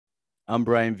I'm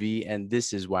BrianVee, and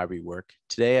this is Why We Work.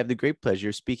 Today, I have the great pleasure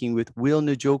of speaking with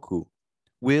WillNjoku.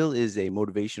 Will is a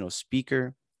motivational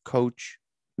speaker, coach,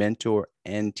 mentor,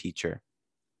 and teacher.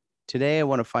 Today, I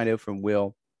want to find out from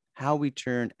Will how we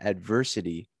turn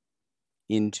adversity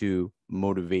into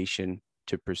motivation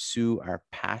to pursue our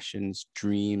passions,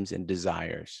 dreams, and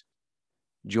desires.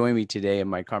 Join me today in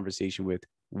my conversation with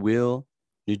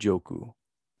WillNjoku.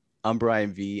 I'm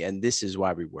BrianVee, and this is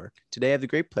Why We Work. Today, I have the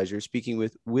great pleasure of speaking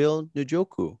with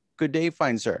WillNjoku. Good day,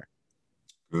 fine sir.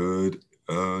 Good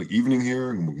evening here,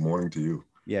 and good morning to you.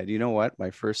 Yeah, do you know what? My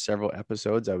first several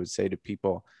episodes, I would say to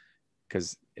people,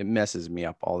 because it messes me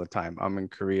up all the time. I'm in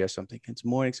Korea, so I'm thinking it's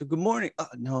morning. So good morning. Oh,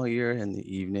 no, you're in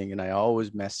the evening, and I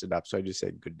always mess it up. So I just say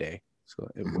good day. So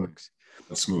it works.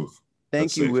 That's smooth. Thank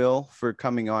That's you, safe. Will, for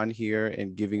coming on here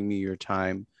and giving me your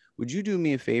time. Would you do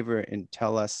me a favor and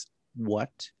tell us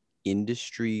what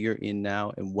industry you're in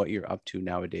now and what you're up to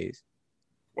nowadays?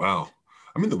 Wow.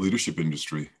 I'm in the leadership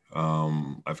industry.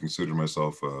 I've considered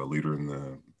myself a leader in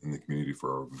the community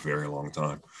for a very long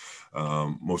time.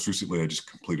 Most recently, I just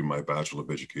completed my Bachelor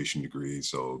of Education degree.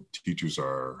 So teachers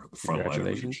are the front line of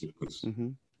Congratulations. leadership. Mm-hmm.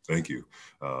 Thank you,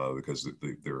 because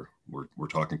we're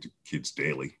talking to kids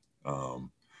daily.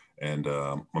 And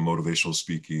my motivational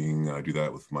speaking, I do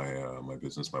that with my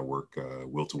business, my work,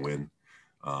 Will to Win.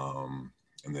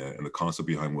 And the concept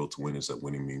behind Will to Win is that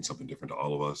winning means something different to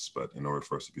all of us. But in order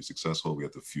for us to be successful, we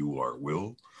have to fuel our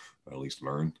will, or at least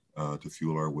learn to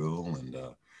fuel our will.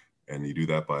 And you do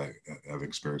that by having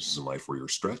experiences in life where you're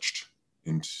stretched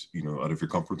into, out of your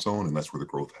comfort zone. And that's where the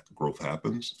growth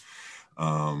happens.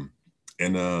 And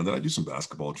then I do some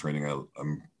basketball training.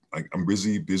 I'm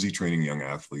busy training young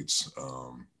athletes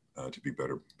to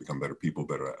become better people,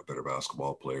 better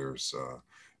basketball players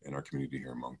in our community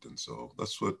here in Moncton. So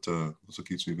that's what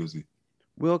keeps me busy.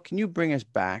 Will, can you bring us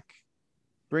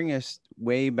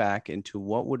way back into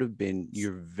what would have been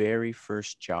your very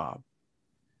first job?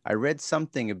 I read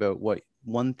something about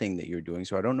one thing that you're doing.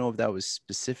 So I don't know if that was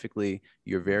specifically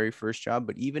your very first job,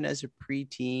 but even as a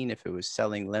preteen, if it was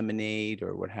selling lemonade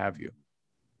or what have you.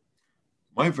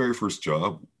 My very first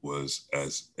job was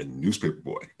as a newspaper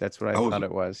boy. That's what I thought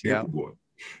it was. Paper Yeah. boy.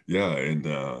 Yeah. And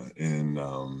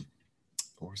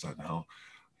where was that now?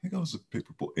 I think I was a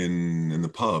paper boy in the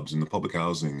pubs, in the public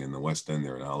housing in the West End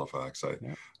there in Halifax. I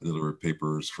delivered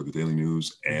papers for the Daily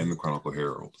News and the Chronicle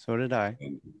Herald. So did I.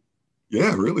 And,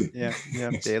 yeah, really? Yeah.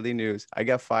 Daily News. I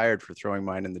got fired for throwing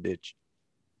mine in the ditch.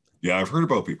 Yeah, I've heard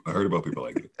about people. I heard about people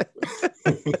like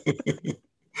it.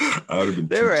 I would have been.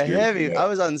 They were heavy. I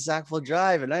was on Sackville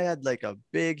Drive, and I had like a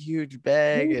big, huge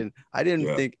bag, and I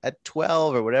didn't think at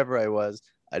 12 or whatever I was,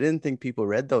 I didn't think people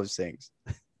read those things.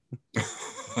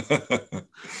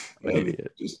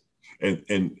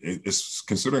 And it's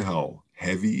considering how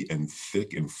heavy and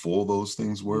thick and full those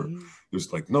things were. Mm-hmm.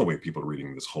 There's like no way people are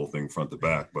reading this whole thing front to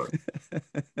back, but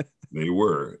they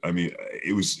were. I mean,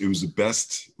 it was the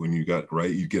best when you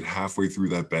get halfway through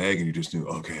that bag and you just knew,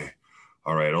 okay,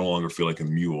 all right, I no longer feel like a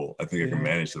mule. I think I can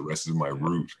manage the rest of my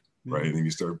route. Right. And then you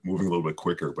start moving a little bit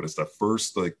quicker, but it's that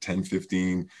first like 10,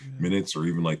 15 minutes, or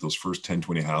even like those first 10,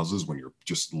 20 houses when you're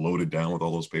just loaded down with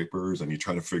all those papers and you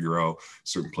try to figure out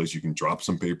certain place you can drop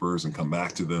some papers and come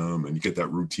back to them, and you get that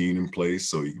routine in place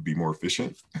so you can be more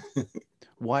efficient.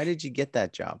 Why did you get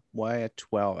that job? Why at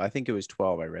 12? I think it was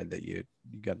 12. I read that you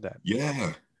got that.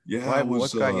 Yeah. Why,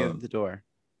 what got you at the door?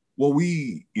 Well,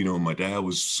 my dad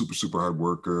was super hard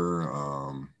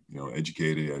worker,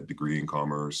 educated, had a degree in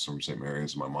commerce from St.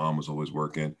 Mary's. My mom was always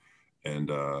working, and,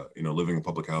 living in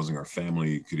public housing, our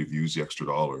family could have used the extra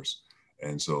dollars.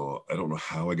 And so I don't know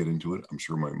how I get into it. I'm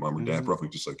sure my mom or dad probably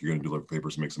just like, you're going to deliver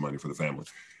papers and make some money for the family.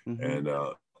 And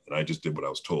I just did what I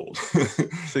was told.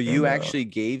 So you actually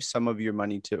gave some of your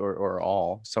money to,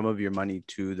 or some of your money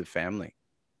to the family.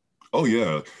 Oh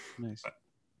yeah. Nice.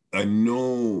 I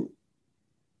know.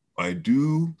 I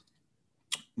do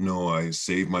know I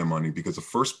saved my money because the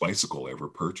first bicycle I ever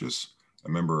purchased, I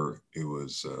remember it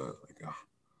was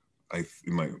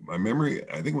in my memory,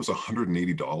 I think it was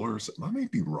 $180. I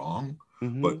might be wrong,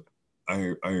 but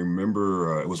I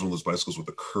remember it was one of those bicycles with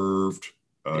the curved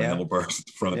handlebars at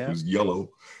the front. It was yellow.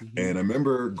 And I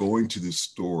remember going to the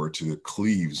store, to the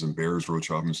Cleves in Bears Road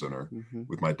Shopping Center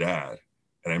with my dad.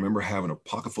 And I remember having a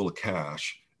pocket full of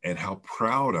cash and how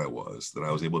proud I was that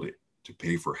I was able to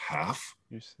pay for half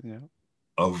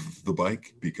of the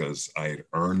bike because I had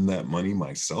earned that money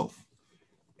myself.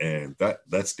 And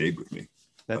that stayed with me.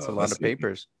 That's a lot of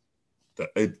papers.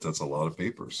 That's a lot of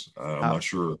papers. I'm not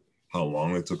sure how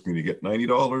long it took me to get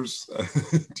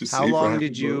 $90. How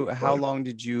long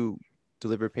did you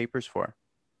deliver papers for?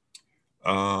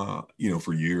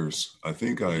 For years. I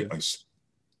think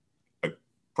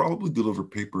probably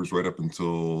delivered papers right up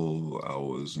until I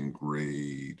was in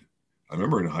grade. I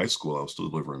remember in high school, I was still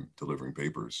delivering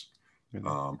papers. Really?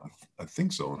 I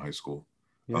think so in high school.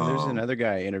 Yeah, there's Um, another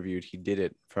guy I interviewed. He did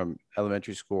it from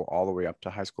elementary school all the way up to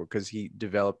high school because he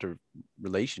developed a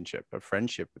relationship, a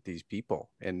friendship with these people.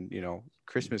 And,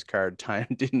 Christmas card time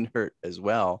didn't hurt as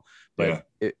well. But yeah,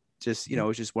 it just,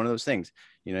 it's just one of those things.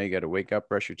 You got to wake up,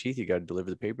 brush your teeth, you got to deliver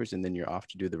the papers, and then you're off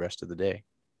to do the rest of the day.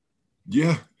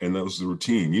 yeah, and that was the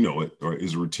routine. You know, it or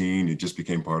is a routine. It just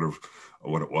became part of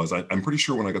what it was. I'm pretty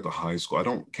sure when I got to high school,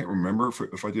 can't remember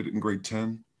if I did it in grade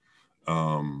 10.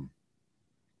 Um,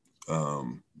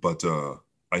 but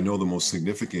I know the most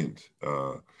significant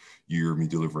year of me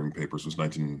delivering papers was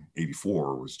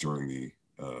 1984. Was during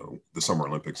the Summer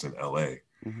Olympics in L.A.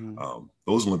 Mm-hmm.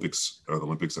 Those Olympics are the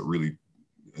Olympics that really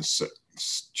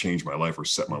changed my life or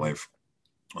set my life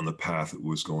on the path it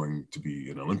was going to be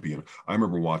an Olympian. I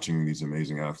remember watching these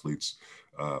amazing athletes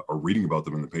or reading about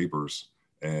them in the papers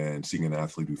and seeing an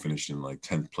athlete who finished in like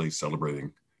 10th place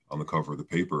celebrating on the cover of the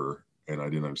paper. And I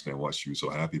didn't understand why she was so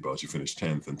happy about she finished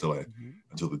 10th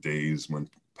until the days went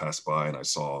passed by and I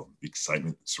saw the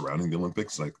excitement surrounding the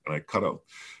Olympics. And I cut out,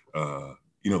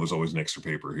 there's always an extra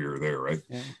paper here or there, right?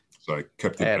 Yeah. So I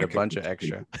kept I it. had I a kept bunch it. of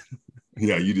extra.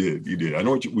 Yeah, you did. You did. I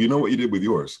know we know what you did with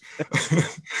yours.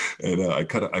 And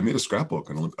I made a scrapbook,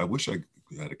 and I wish I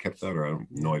had kept that, or I have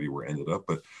no idea where it ended up.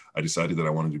 But I decided that I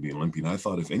wanted to be an Olympian. I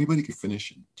thought if anybody could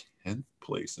finish in 10th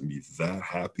place and be that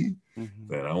happy, Mm-hmm.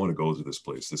 then I want to go to this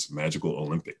place, this magical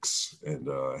Olympics, and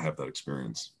have that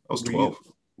experience. I was Were 12.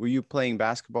 you were you playing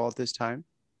basketball at this time?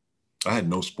 I had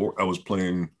no sport. I was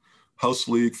playing house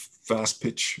league, fast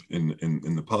pitch in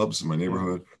the pubs in my Yeah.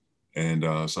 neighborhood. And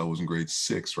so I was in grade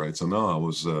 6, right? So now I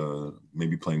was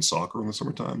maybe playing soccer in the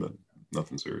summertime, but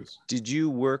nothing serious. Did you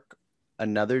work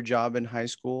another job in high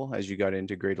school as you got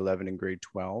into grade 11 and grade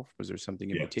 12? Was there something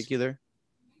in Yes. particular?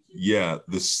 Yeah.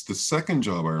 The second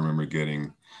job I remember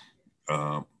getting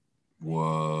uh,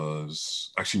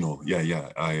 was actually, no. Yeah. Yeah.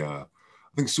 I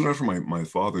think soon after my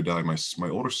father died, my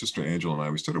older sister Angela and I,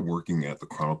 we started working at the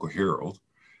Chronicle Herald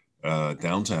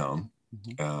downtown.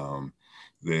 Mm-hmm.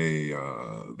 They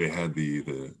had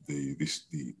the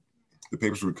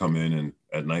papers would come in, and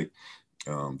at night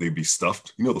they'd be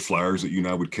stuffed. The flyers that you and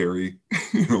I would carry.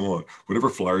 Whatever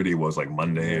flyer day was, like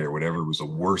Monday Yeah, or whatever, was the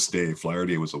worst day. Flyer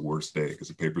day was the worst day because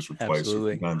the papers were twice or three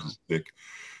absolutely. times as thick.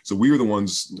 So we were the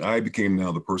ones. I became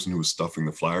now the person who was stuffing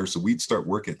the flyers. So we'd start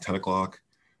work at 10 o'clock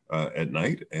at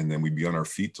night, and then we'd be on our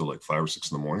feet till like 5 or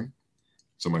 6 in the morning.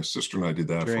 So my sister and I did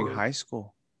that During for high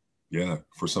school.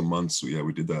 for some months. So yeah,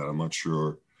 we did that. I'm not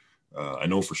sure. I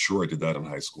know for sure I did that in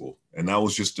high school, and that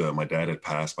was just my dad had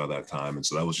passed by that time, and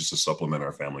so that was just to supplement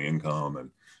our family income.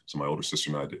 And so my older sister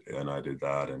and I did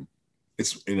that, and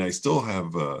I still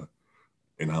have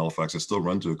in Halifax. I still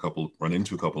run into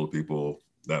a couple of people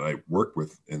that I worked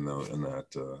with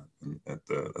at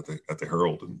the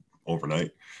Herald and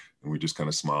overnight, and we just kind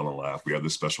of smile and laugh. We have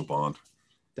this special bond.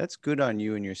 That's good on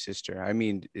you and your sister. I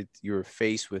mean, you were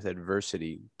faced with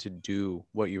adversity to do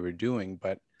what you were doing,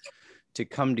 but to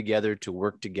come together, to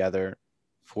work together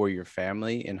for your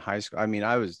family in high school. I mean,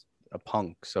 I was a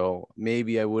punk, so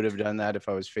maybe I would have done that if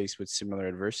I was faced with similar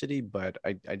adversity, but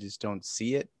I just don't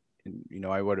see it. And,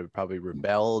 I would have probably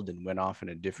rebelled and went off in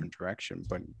a different direction,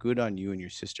 but good on you and your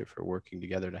sister for working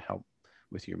together to help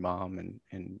with your mom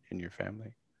and your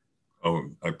family. Oh,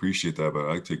 I appreciate that, but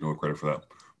I take no credit for that.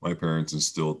 My parents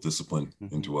instilled discipline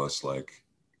Mm-hmm. into us. Like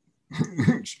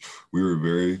we were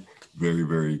very, very,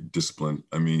 very disciplined.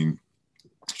 I mean,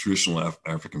 traditional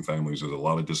African families, there's a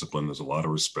lot of discipline, there's a lot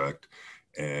of respect,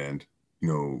 and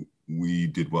we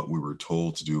did what we were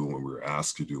told to do and what we were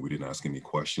asked to do. We didn't ask any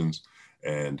questions,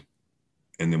 and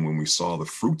then when we saw the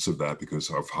fruits of that, because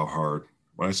of how hard,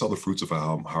 when I saw the fruits of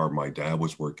how hard my dad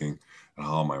was working and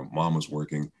how my mom was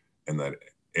working, and that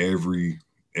every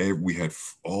we had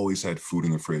always had food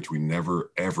in the fridge. We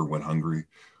never ever went hungry.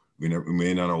 We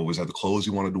may not always have the clothes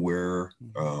you wanted to wear.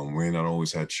 We may not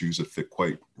always had shoes that fit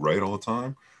quite right all the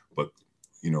time. But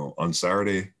on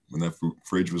Saturday when that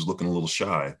fridge was looking a little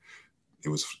shy, it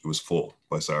was full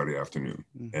by Saturday afternoon.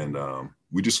 Mm-hmm. And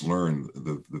we just learned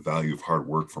the value of hard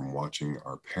work from watching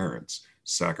our parents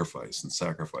sacrifice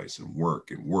and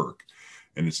work and work.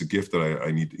 And it's a gift that I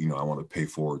need, I want to pay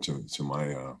forward to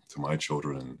my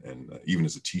children, and even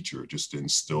as a teacher, just to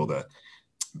instill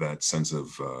that sense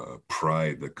of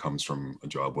pride that comes from a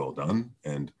job well done.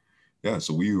 And yeah,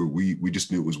 so we just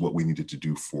knew it was what we needed to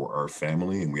do for our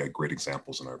family, and we had great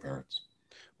examples in our parents.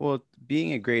 Well,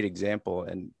 being a great example,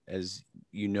 and as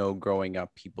growing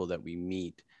up, people that we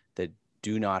meet that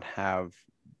do not have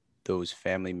those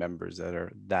family members that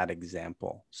are that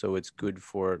example. So it's good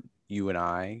for you and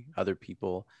I, other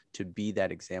people, to be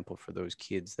that example for those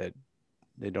kids that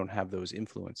they don't have those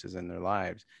influences in their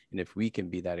lives. And if we can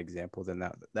be that example, then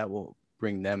that will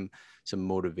bring them some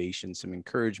motivation, some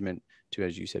encouragement to,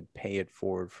 as you said, pay it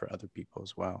forward for other people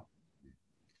as well.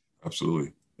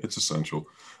 Absolutely. It's essential.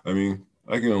 I mean,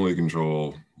 I can only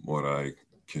control what I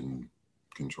can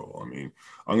control. I mean,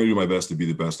 I'm going to do my best to be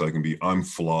the best I can be. I'm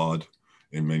flawed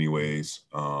in many ways.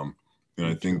 And I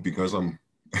Me think too. because I'm,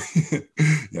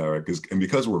 yeah, right.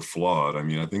 Because we're flawed, I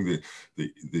mean, I think that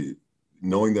the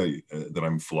knowing that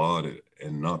I'm flawed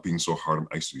and not being so hard,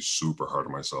 I used to be super hard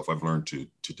on myself. I've learned to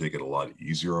take it a lot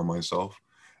easier on myself.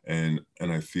 And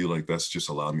I feel like that's just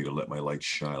allowed me to let my light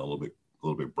shine a little bit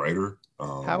brighter.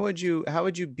 How would you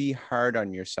be hard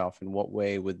on yourself? In what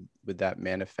way would that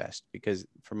manifest? Because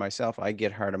for myself, I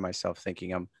get hard on myself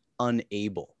thinking I'm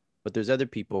unable. But there's other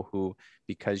people who,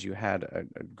 because you had a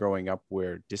growing up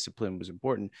where discipline was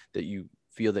important, that you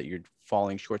feel that you're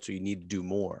falling short, so you need to do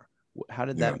more. How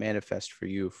did Yeah. that manifest for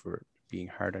you for being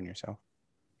hard on yourself?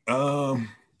 Um,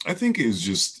 I think it's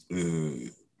just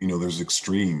there's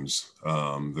extremes.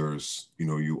 There's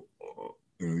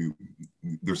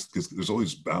there's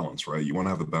always balance, right? You want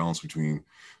to have a balance between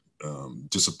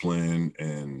discipline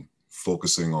and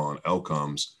focusing on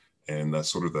outcomes, and that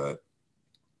sort of that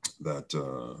that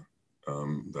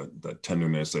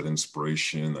tenderness, that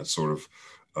inspiration, that sort of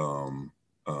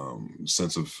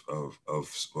sense of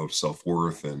self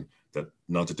worth, and that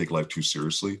not to take life too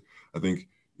seriously. I think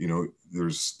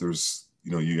there's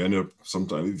you end up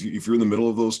sometimes if you're in the middle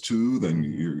of those two, then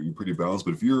you're pretty balanced.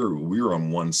 But if we're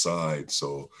on one side,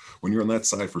 so when you're on that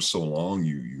side for so long,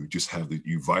 you just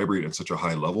you vibrate at such a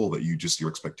high level that your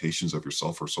expectations of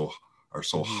yourself are so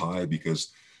Mm-hmm. high because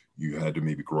you had to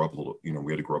maybe grow up a little.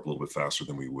 We had to grow up a little bit faster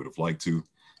than we would have liked to.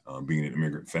 Being an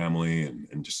immigrant family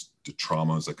and just the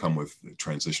traumas that come with the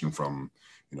transition from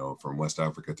West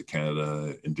Africa to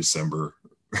Canada in December,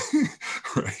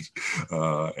 right?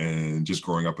 And just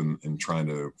growing up and trying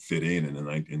to fit in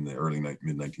the early mid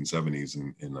 1970s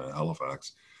in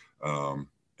Halifax, and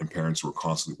parents were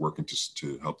constantly working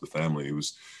to help the family. It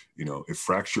was, it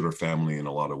fractured our family in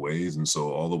a lot of ways, and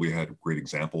so although we had great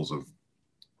examples of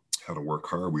how to work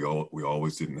hard, we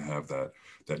always didn't have that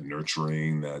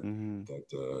nurturing, Mm-hmm.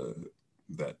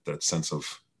 that sense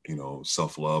of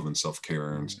self love and self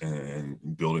care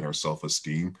and building our self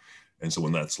esteem. And so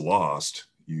when that's lost,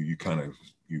 you kind of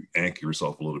you anchor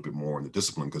yourself a little bit more in the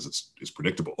discipline because it's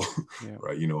predictable, Yeah.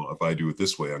 right? If I do it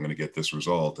this way, I'm going to get this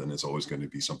result, and it's always going to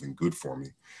be something good for me.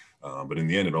 But in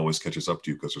the end, it always catches up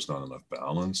to you because there's not enough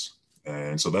balance.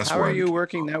 And so that's How are where I you became.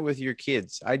 working that with your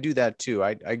kids? I do that too.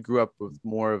 I grew up with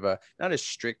more of a, not a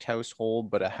strict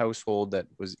household, but a household that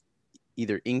was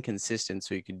either inconsistent,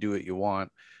 so you could do what you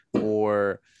want,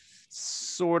 or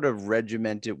sort of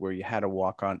regimented where you had to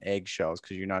walk on eggshells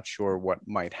because you're not sure what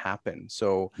might happen.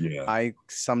 So Yeah. I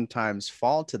sometimes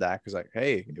fall to that because, like,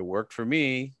 hey, it worked for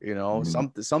me,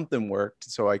 Mhm. something worked,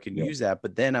 so I can Yeah. use that.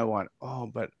 But then I want, oh,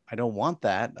 but I don't want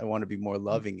that. I want to be more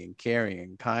loving and caring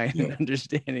and kind Yeah. and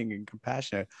understanding and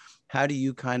compassionate. How do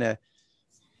you kind of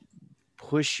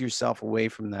push yourself away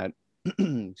from that?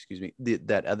 Excuse me,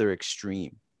 that other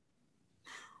extreme.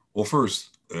 Well,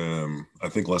 first, I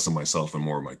think less of myself and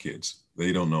more of my kids.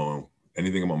 They don't know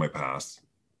anything about my past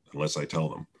unless I tell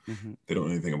them. Mm-hmm. They don't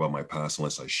know anything about my past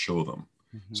unless I show them.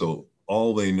 Mm-hmm. So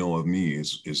all they know of me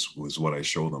was what I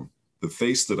show them. The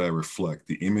face that I reflect,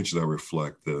 the image that I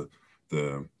reflect, the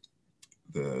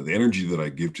the energy that I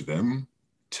give to them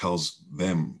tells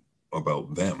them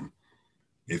about them.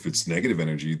 If it's negative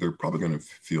energy, they're probably going to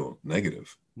feel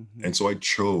negative. Mm-hmm. And so I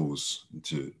chose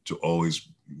to always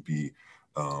be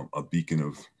a beacon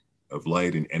of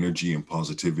light and energy and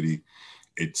positivity.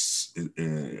 It's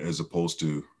as opposed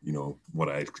to what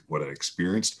I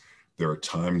experienced. There are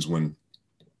times when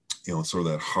sort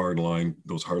of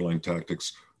those hard line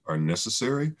tactics are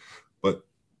necessary, but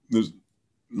there's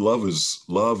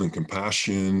love and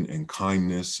compassion and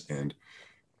kindness, and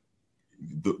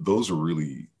those are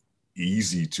really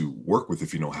easy to work with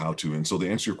if you know how to. And so to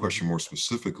answer your question more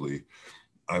specifically,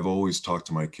 I've always talked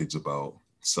to my kids about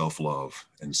self-love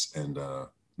and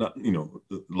not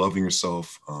loving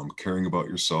yourself, caring about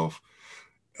yourself.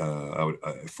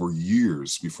 For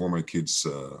years before my kids,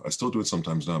 I still do it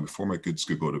sometimes now. Before my kids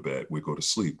could go to bed, we go to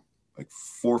sleep. Like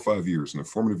 4 or 5 years in their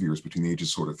formative years, between the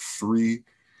ages sort of 3,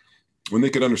 when they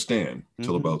could understand,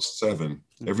 till Mm-hmm. about 7.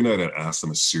 Every Mm-hmm. night I'd ask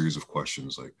them a series of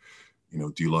questions like,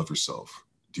 do you love yourself?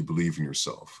 Do you believe in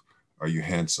yourself? Are you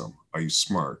handsome? Are you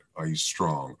smart? Are you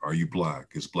strong? Are you black?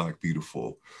 Is black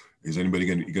beautiful? Is anybody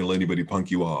gonna let anybody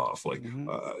punk you off? Like,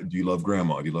 Mm-hmm. do you love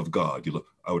grandma? Do you love God? Do you love?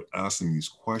 I would ask them these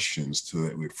questions to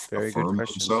that would Very good affirm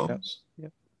questions. Yep. themselves,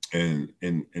 Yep.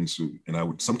 and I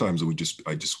would sometimes it would just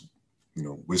I just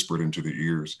whisper it into their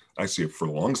ears. Actually, for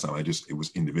the longest time, it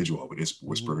was individual. I would just Mm-hmm.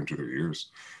 whisper into their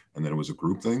ears, and then it was a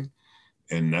group thing.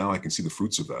 And now I can see the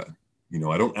fruits of that.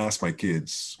 I don't ask my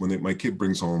kids when my kid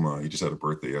brings home. He just had a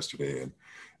birthday yesterday,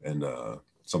 and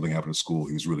something happened at school.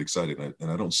 He was really excited,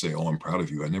 and I don't say, "Oh, I'm proud of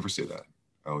you." I never say that.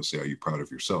 I always say, "Are you proud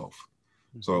of yourself?"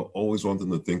 So I Mm-hmm. always want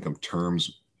them to think of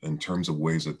in terms of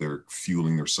ways that they're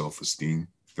fueling their self-esteem.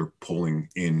 They're pulling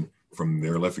in from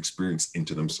their life experience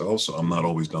into themselves. So I'm not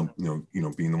always done,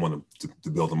 being the one to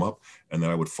build them up. And then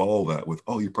I would follow that with,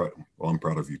 "Oh, you're proud. Well, I'm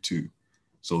proud of you too."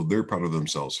 So they're proud of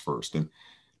themselves first,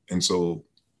 and so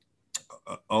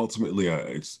ultimately,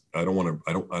 I don't want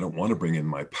to I don't want to bring in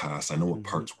my past. I know what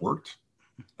Mm-hmm. parts worked.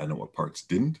 I know what parts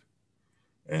didn't,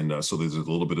 and so there's a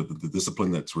little bit of the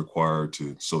discipline that's required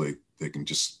so they can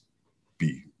just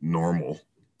be normal.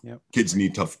 Yep. Kids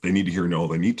need tough. They need to hear no.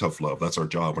 They need tough love. That's our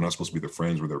job. We're not supposed to be their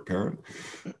friends. We're their parent.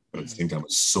 But at the same time,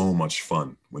 it's so much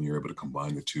fun when you're able to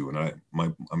combine the two. And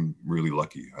I'm really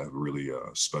lucky. I have a really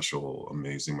special,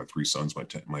 amazing. My three sons. My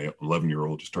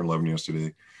 11-year-old just turned 11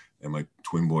 yesterday, and my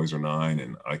twin boys are 9.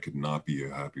 And I could not be a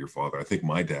happier father. I think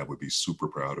my dad would be super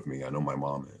proud of me. I know my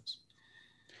mom is.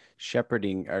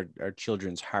 Shepherding our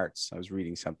children's hearts. I was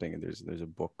reading something, and there's a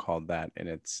book called that, and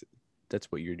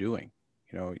that's what you're doing.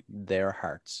 Their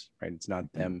hearts, right? It's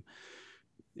not them.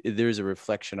 There's a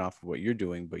reflection off of what you're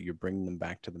doing, but you're bringing them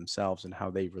back to themselves and how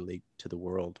they relate to the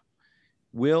world.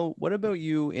 Will, what about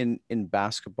you in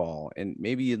basketball? And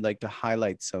maybe you'd like to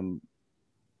highlight some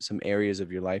areas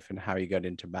of your life and how you got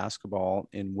into basketball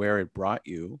and where it brought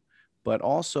you, but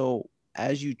also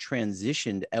as you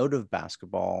transitioned out of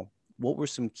basketball, what were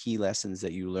some key lessons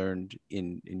that you learned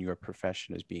in your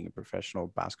profession as being a professional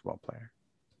basketball player?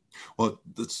 Well,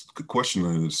 that's a good question.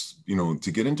 Is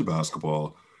to get into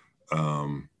basketball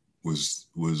um, was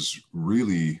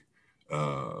really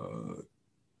uh,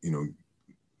 you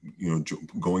know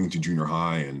going into junior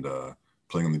high and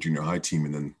playing on the junior high team,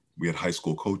 and then we had high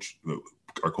school coach.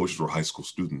 Our coaches were high school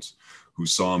students who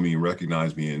saw me,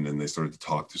 recognized me, and then they started to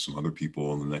talk to some other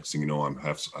people. And the next thing you know, I'm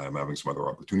having some other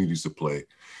opportunities to play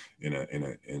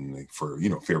for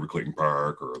Fairview Clayton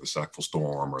Park or the Sackville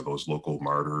Storm or those local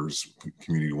Martyrs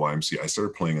Community YMCA. I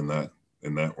started playing in that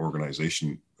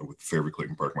organization with Fairview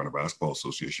Clayton Park Minor Basketball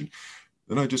Association.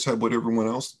 Then I just had what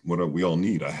we all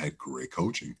need. I had great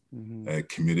coaching. Mm-hmm. I had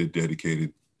committed,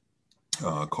 dedicated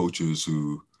coaches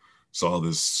who saw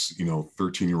this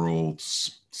 13-year-old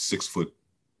 6'2"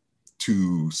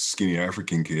 skinny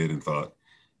African kid and thought,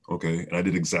 okay. And I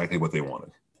did exactly what they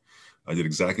wanted. I did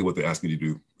exactly what they asked me to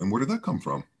do. And where did that come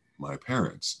from? My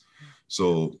parents.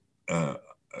 So the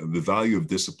value of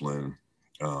discipline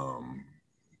um,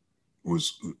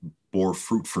 was bore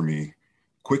fruit for me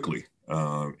quickly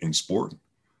in sport.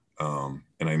 And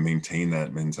I maintained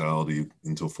that mentality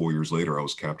until 4 years later. I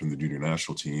was captain of the junior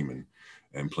national team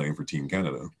and playing for Team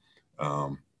Canada.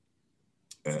 Um,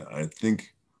 I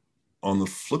think on the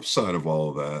flip side of all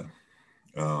of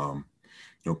that,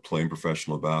 playing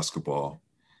professional basketball,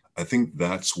 I think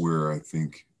that's where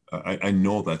I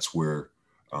know that's where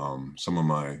some of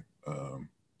my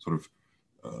sort of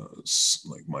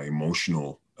like my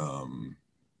emotional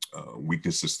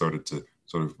weaknesses started to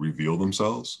sort of reveal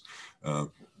themselves. Uh,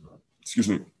 excuse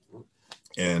me.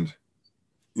 And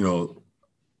you know,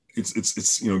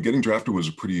 it's getting drafted was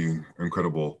a pretty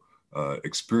incredible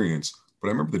experience. But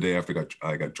I remember the day after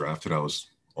I got drafted, I was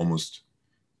almost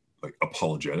like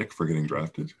apologetic for getting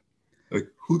drafted. Like,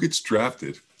 who gets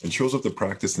drafted and shows up to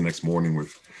practice the next morning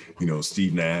with,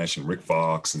 Steve Nash and Rick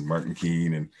Fox and Martin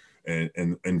Keene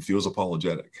and feels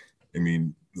apologetic? I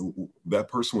mean, that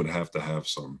person would have to have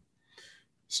some.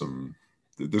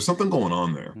 There's something going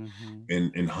on there.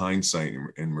 Mm-hmm. In hindsight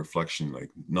and reflection,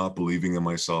 like not believing in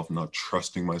myself, not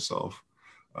trusting myself.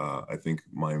 I think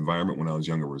my environment when I was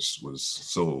younger was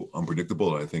so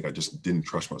unpredictable. I think I just didn't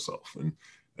trust myself, and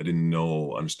I didn't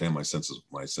understand my sense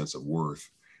of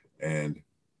worth. And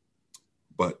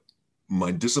but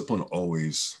my discipline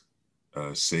always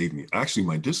saved me. Actually,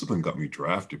 my discipline got me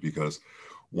drafted because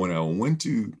when I went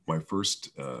to my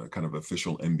first kind of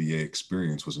official NBA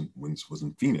experience was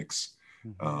in Phoenix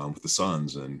Mm-hmm. with the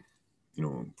Suns, and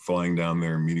flying down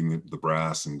there, meeting the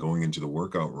brass, and going into the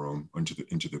workout room,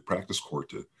 into the practice court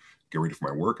to get ready for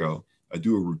my workout. I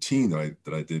do a routine that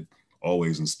I did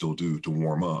always and still do to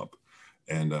warm up,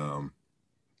 and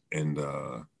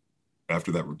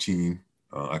after that routine,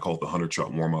 I call it the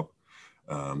 100-shot warm up.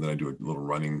 Then I do a little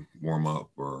running warm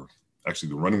up or actually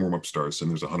the running warm up starts, and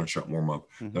there's a 100-shot warm up.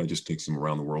 Mm-hmm. And I just take some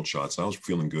around the world shots. And I was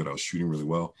feeling good. I was shooting really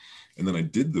well. And then I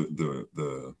did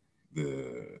the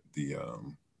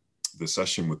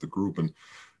session with the group. And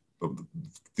but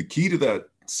the key to that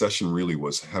session really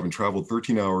was having traveled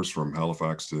 13 hours from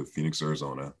Halifax to Phoenix,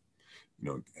 Arizona.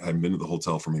 Hadn't been to the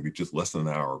hotel for maybe just less than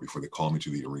an hour before they called me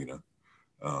to the arena.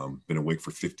 Been awake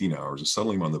for 15 hours, and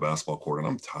suddenly I'm on the basketball court and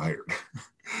I'm tired.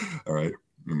 All right.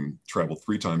 Traveled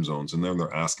 3 time zones, and then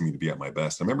they're asking me to be at my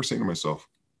best. I remember saying to myself,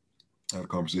 I had a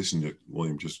conversation that,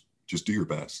 William, just do your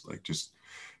best.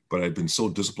 But I'd been so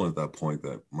disciplined at that point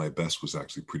that my best was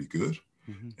actually pretty good.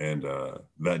 Mm-hmm. And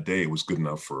that day it was good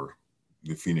enough for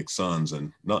the Phoenix Suns,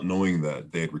 and not knowing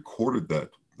that they had recorded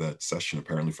that session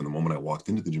apparently from the moment I walked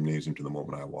into the gymnasium to the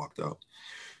moment I walked out.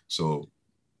 So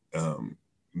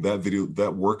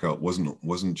that workout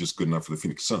wasn't just good enough for the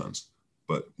Phoenix Suns.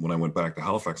 But when I went back to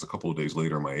Halifax a couple of days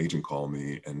later, my agent called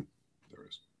me, and there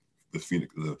was the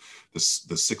Phoenix,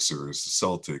 the Sixers, the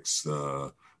Celtics,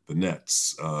 the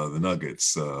Nets, the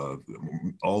Nuggets,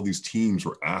 all these teams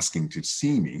were asking to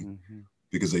see me mm-hmm.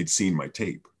 because they'd seen my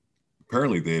tape.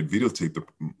 Apparently, they had videotaped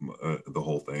the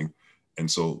whole thing, and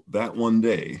so that one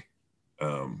day,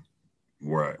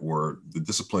 where the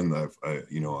discipline that I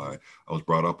was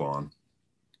brought up on,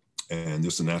 and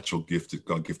just the natural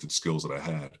God-gifted skills that I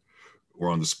had, were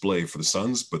on display for the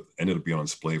Suns, but ended up being on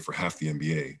display for half the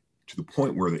NBA, to the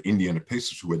point where the Indiana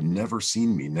Pacers, who had never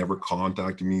seen me, never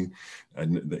contacted me,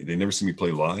 and they never seen me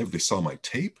play live, they saw my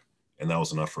tape, and that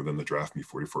was enough for them to draft me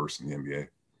 41st in the NBA.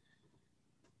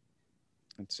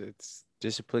 It's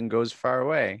discipline goes far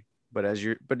away, but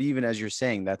even as you're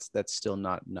saying, that's still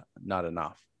not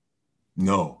enough.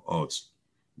 No, and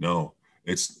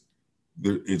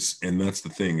that's the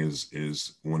thing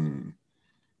is when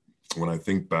I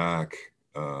think back,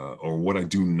 or what I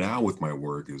do now with my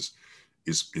work is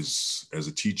as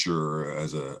a teacher,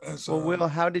 Will,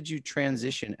 how did you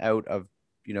transition out of,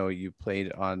 you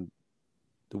played on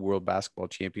the World Basketball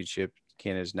Championship,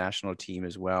 Canada's national team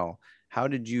as well. How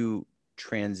did you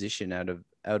transition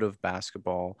out of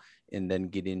basketball and then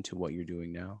get into what you're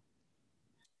doing now?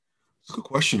 It's a good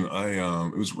question.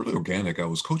 It was really organic. I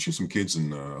was coaching some kids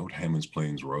in out Hammonds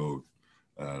Plains Road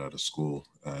at a school,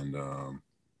 and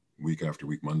week after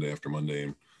week, Monday after Monday,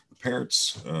 and the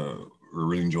parents were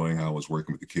really enjoying how I was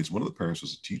working with the kids. One of the parents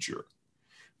was a teacher.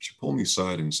 She pulled me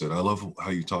aside and said, "I love how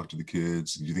you talk to the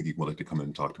kids. Do you think you would like to come in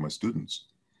and talk to my students?"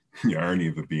 The irony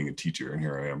of it being a teacher, and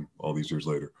here I am all these years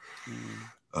later.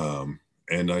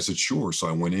 And I said, sure. So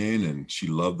I went in, and she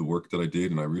loved the work that I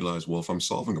did. And I realized, well, if I'm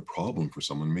solving a problem for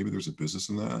someone, maybe there's a business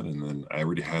in that. And then I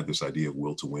already had this idea of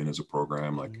Will to Win as a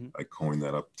program. I coined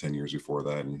that up 10 years before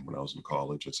that. And when I was in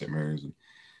college at St. Mary's,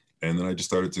 and then I just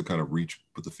started to kind of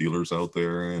put the feelers out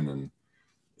there. And then,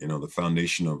 the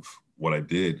foundation of what I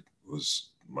did was,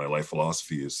 my life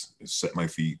philosophy is set my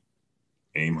feet,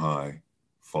 aim high,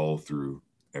 follow through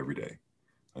every day.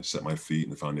 I set my feet in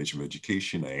the foundation of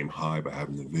education. I aim high by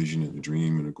having the vision and the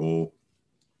dream and a goal.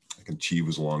 I can achieve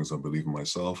as long as I believe in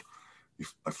myself.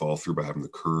 I follow through by having the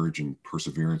courage and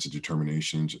perseverance and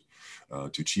determination to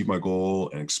achieve my goal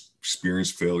and experience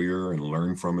failure and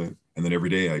learn from it. And then every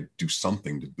day I do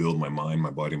something to build my mind, my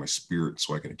body, my spirit,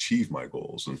 so I can achieve my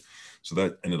goals. And so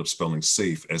that ended up spelling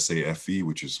SAFE, S.A.F.E,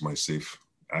 which is my SAFE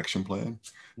action plan.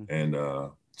 And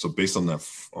so based on that,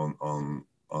 on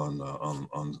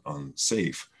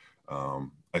SAFE,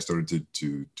 I started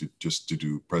to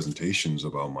do presentations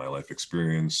about my life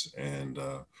experience, and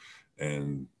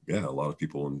yeah, a lot of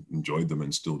people enjoyed them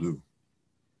and still do.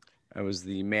 I was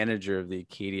the manager of the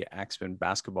Acadia Axemen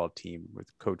basketball team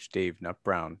with Coach Dave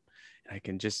Nutbrown. I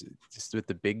can just with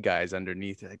the big guys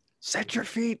underneath, like, set your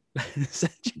feet,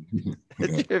 set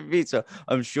your feet. So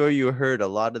I'm sure you heard a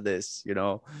lot of this,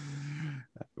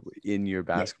 in your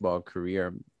basketball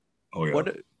career. Oh yeah.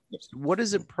 What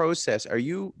is a process? Are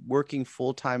you working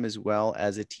full-time as well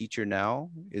as a teacher now?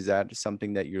 Is that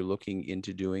something that you're looking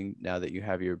into doing now that you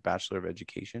have your Bachelor of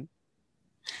Education?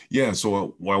 Yeah.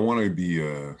 So I want to be,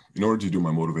 in order to do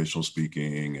my motivational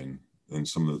speaking and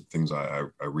some of the things, I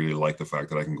really like the fact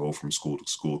that I can go from school to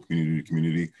school, community to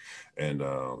community, and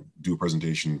do a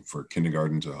presentation for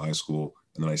kindergarten to high school.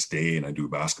 And then I stay and I do a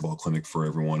basketball clinic for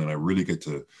everyone. And I really get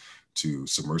to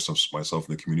submerge myself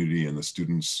in the community, and the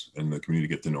students in the community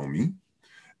get to know me.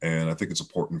 And I think it's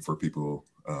important for people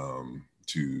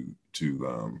to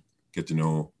get to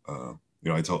know.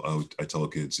 I tell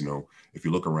kids, if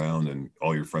you look around and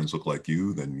all your friends look like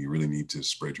you, then you really need to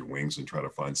spread your wings and try to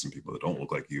find some people that don't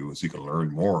look like you, so you can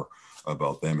learn more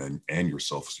about them and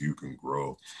yourself, so you can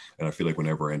grow. And I feel like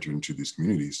whenever I enter into these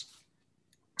communities,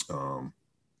 I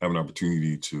have an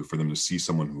opportunity for them to see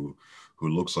someone who who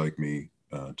looks like me,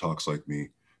 talks like me,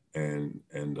 and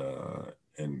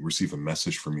receive a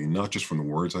message from me, not just from the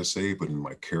words I say, but in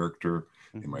my character,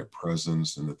 in my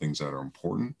presence, and the things that are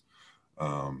important.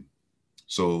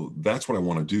 So that's what I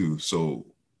want to do. So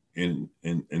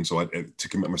so to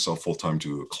commit myself full time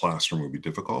to a classroom would be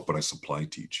difficult, but I supply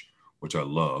teach, which I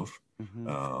love.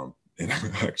 And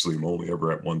I'm actually only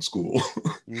ever at one school,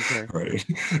 Okay. right?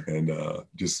 And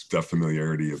just that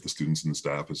familiarity of the students and the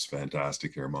staff is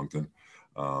fantastic here in Moncton.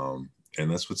 And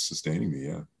that's what's sustaining me.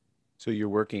 Yeah. So you're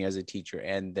working as a teacher,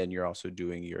 and then you're also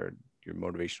doing your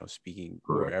motivational speaking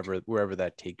Correct. wherever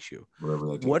that takes you. Wherever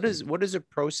that What takes is me. what is a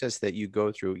process that you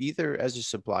go through, either as a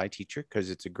supply teacher, because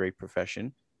it's a great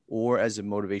profession, or as a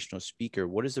motivational speaker?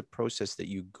 What is the process that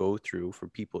you go through for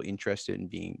people interested in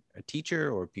being a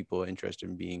teacher, or people interested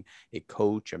in being a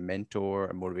coach, a mentor,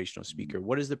 a motivational speaker?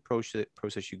 What is the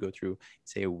process you go through,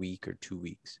 say, a week or 2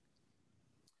 weeks?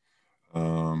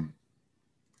 Um,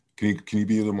 can you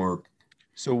be a little more?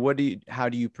 So how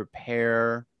do you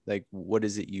prepare? Like, what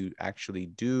is it you actually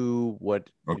do? What,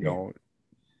 Okay. Okay.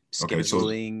 So,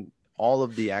 scheduling, all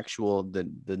of the actual,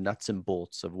 the nuts and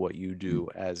bolts of what you mm, do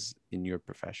as in your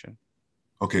profession.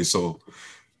 okay. So,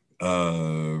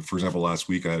 for example, last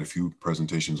week I had a few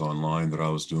presentations online that I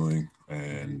was doing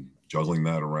and juggling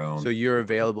that So around. you're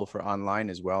available for online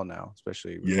as well now,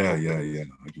 especially with Yeah, COVID. yeah, yeah.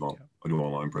 I do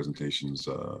online presentations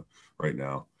right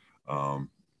now, um,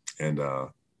 and uh,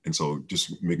 and so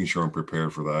just making sure I'm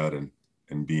prepared for that, and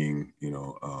being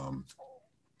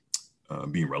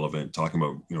being relevant, talking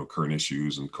about current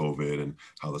issues and COVID and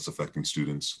how that's affecting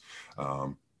students,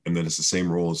 and then it's the same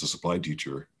role as a supply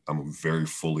teacher. I'm very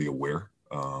fully aware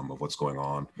of what's going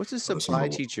on. What's a Some supply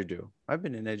of the teacher do? I've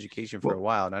been in education for a well,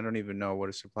 while, and I don't even know what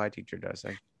a supply teacher does.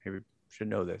 I maybe should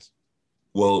know this.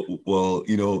 well,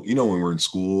 when we're in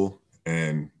school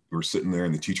and we're sitting there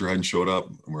and the teacher hadn't showed up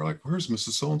and we're like, "Where's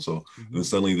Mrs. So and so?" And then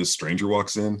suddenly this stranger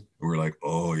walks in and we're like,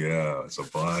 "Oh yeah,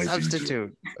 supply teacher."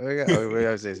 Substitute. Oh, yeah. Oh, we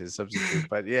always say substitute,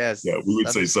 but yes, Yeah, we would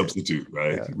say substitute. substitute,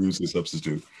 right? Yeah. We would say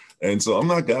substitute. And so I'm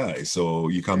that guy. So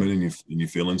you come Okay. in and you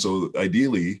feel, and so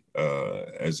ideally,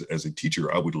 as a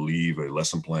teacher, I would leave a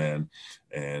lesson plan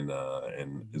and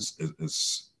is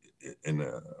in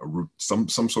some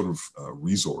sort of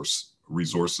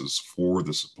resources for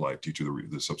the supply teacher,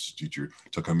 the substitute teacher,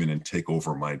 to come in and take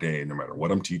over my day, no matter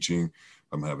what I'm teaching.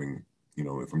 I'm having,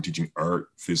 if I'm teaching art,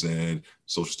 phys ed,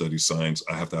 social studies, science,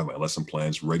 I have to have my lesson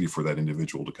plans ready for that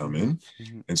individual to come in.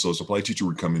 And so a supply teacher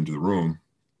would come into the room,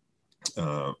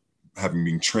 uh, having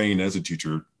been trained as a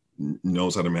teacher,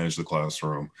 knows how to manage the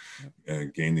classroom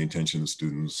and gain the attention of the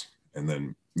students, and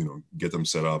then get them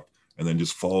set up, and then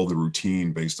just follow the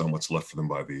routine based on what's left for them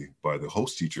by the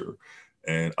host teacher.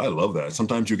 And I love that.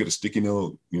 Sometimes you get a sticky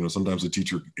note. Sometimes the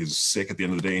teacher is sick at the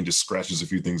end of the day and just scratches a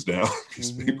few things down on a piece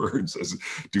of paper and says,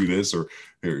 "Do this," or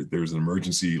there's an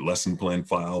emergency lesson plan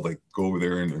file. They go over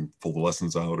there and pull the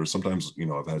lessons out. Or sometimes,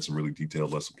 I've had some really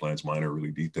detailed lesson plans. Mine are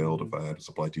really detailed if I had a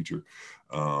supply teacher.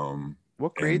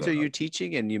 What And grades are you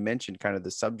teaching? And you mentioned kind of the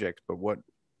subject, but what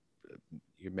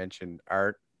you mentioned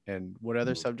art, and what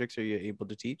other subjects are you able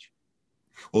to teach?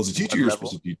 Well, as a teacher, What you're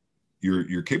supposed level? to teach.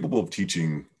 You're capable of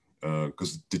teaching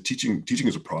because the teaching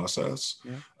is a process,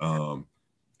 Yeah.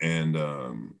 and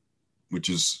which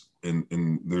is and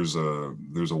there's a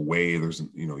way.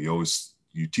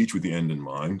 You teach with the end in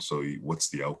mind. So what's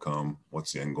the outcome?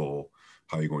 What's the end goal?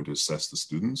 How are you going to assess the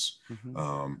students?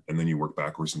 And then you work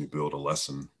backwards and you build a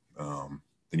lesson.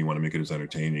 Then you want to make it as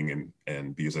entertaining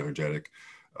and be as energetic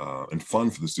and fun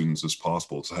for the students as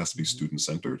possible. So it has to be student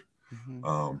centered.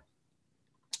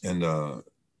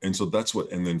 And so that's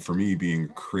what, and then for me being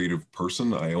a creative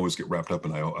person, I always get wrapped up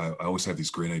and I always have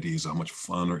these great ideas of how much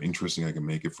fun or interesting I can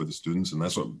make it for the students. And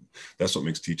that's what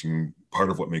makes teaching, part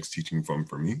of what makes teaching fun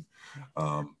for me.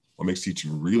 What makes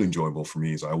teaching really enjoyable for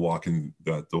me is I walk in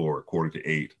that door at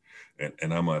 7:45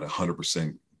 and I'm at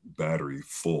 100% battery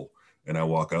full. And I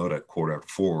walk out at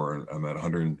 4:15 and I'm at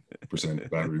 100%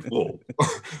 battery full.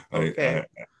 Okay.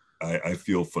 I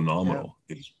feel Yeah. phenomenal.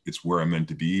 It's where I'm meant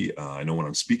to be. I know when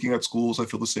I'm speaking at schools, I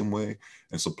feel the same way.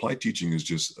 And supply teaching is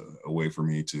just a way for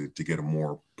me to get a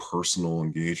more personal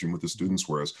engagement with the students.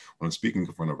 Whereas when I'm speaking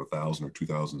in front of 1,000 or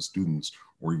 2,000 students,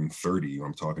 or even 30, when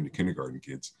I'm talking to kindergarten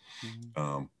kids,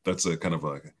 that's a kind of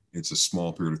it's a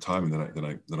small period of time,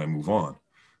 and then I move on.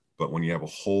 But when you have a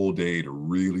whole day to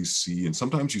really see, and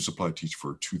sometimes you supply teach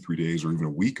for 2-3 days or even a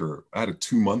week, or I had a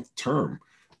 2-month term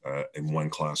in one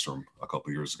classroom a couple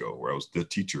of years ago where I was the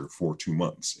teacher for 2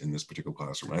 months in this particular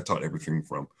classroom. I taught everything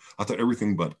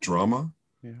but drama,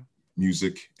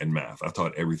 music, and math. I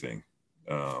taught everything,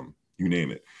 you name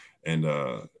it. And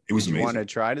it was Did you want amazing.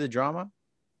 to try the drama?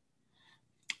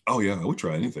 Oh yeah, I would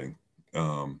try anything.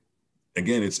 Again,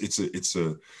 the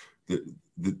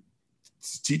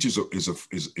teach is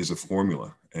a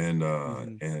formula,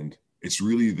 and it's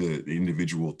really the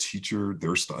individual teacher,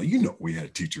 their style. You know, we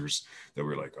had teachers that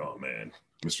were like, oh man,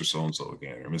 Mr. So and so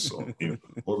again, or Miss So, you know,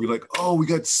 or we like, oh, we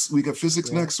got physics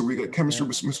next, or we got chemistry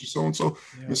with Mr. So and so,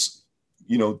 Miss,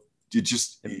 you know,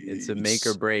 it's a make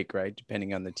or break, right?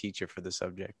 Depending on the teacher for the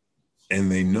subject. And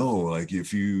they know, like,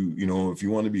 if you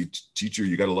want to be teacher,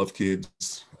 you got to love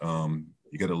kids.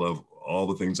 You got to love all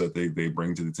the things that they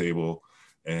bring to the table,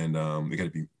 and you got to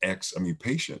be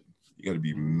patient. You got to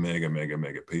be mega, mega,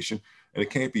 mega patient, and it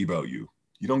can't be about you.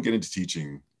 You don't get into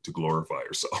teaching to glorify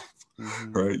yourself,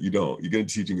 right? You don't. You get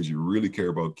into teaching because you really care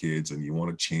about kids and you want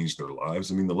to change their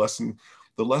lives. I mean,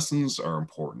 the lessons are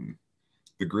important.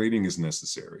 The grading is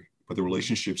necessary, but the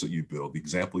relationships that you build, the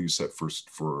example you set first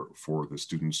for the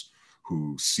students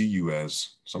who see you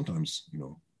as, sometimes, you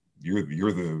know,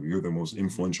 you're the most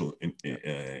influential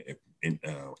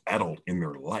adult in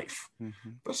their life.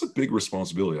 That's a big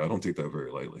responsibility. I don't take that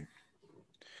very lightly.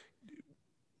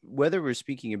 Whether we're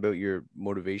speaking about your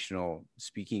motivational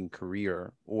speaking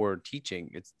career or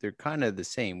teaching, they're kind of the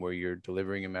same, where you're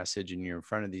delivering a message and you're in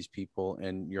front of these people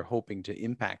and you're hoping to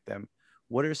impact them.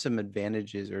 What are some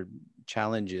advantages or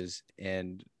challenges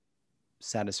and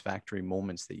satisfactory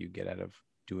moments that you get out of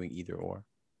doing either or?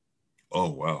 Oh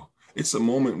wow, it's a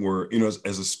moment where, you know, as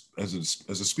a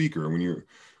speaker, when you're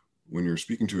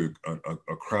speaking to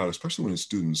a crowd, especially when it's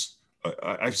students,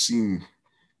 I've seen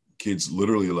kids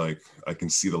literally, like, I can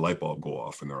see the light bulb go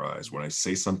off in their eyes when I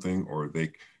say something, or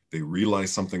they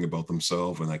realize something about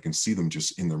themselves, and I can see them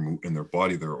just in their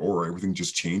body, their aura, everything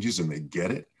just changes and they get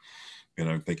it. And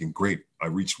I'm thinking, great, I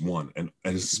reached one. And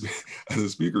as a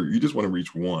speaker, you just want to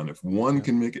reach one. If one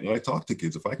can make it, and I talk to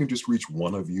kids, if I can just reach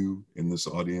one of you in this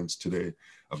audience today,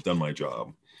 I've done my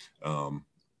job.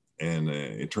 And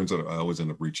it turns out I always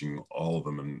end up reaching all of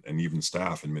them, and even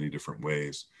staff, in many different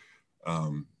ways.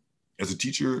 As a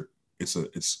teacher, it's a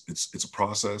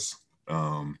process.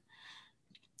 The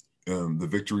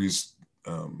victories,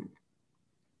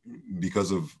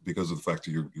 because of the fact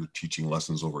that you're teaching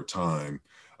lessons over time,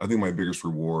 I think my biggest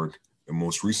reward, and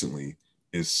most recently,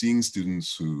 is seeing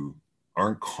students who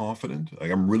aren't confident. Like,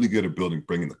 I'm really good at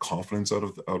bringing the confidence out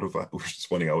of which is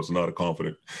funny. I was not a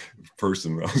confident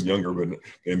person when I was younger,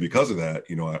 and because of that,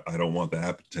 you know, I don't want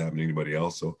that to happen to anybody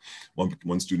else. So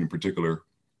one student in particular,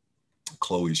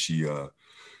 Chloe, she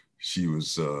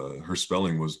was her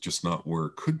spelling was just not where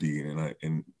it could be,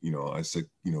 and you know, I said,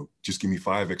 you know, just give me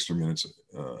 5 extra minutes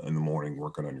in the morning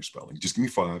working on your spelling. Just give me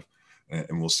 5,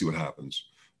 and we'll see what happens.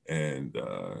 And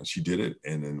she did it.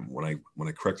 And then when I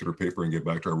corrected her paper and get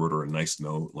back to her, I wrote her a nice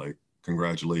note like,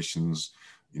 congratulations,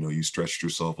 you know, you stretched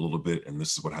yourself a little bit, and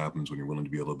this is what happens when you're willing to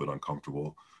be a little bit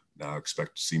uncomfortable. Now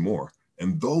expect to see more.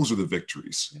 And those are the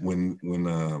victories. Yeah.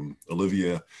 When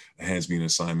Olivia hands me an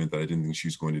assignment that I didn't think she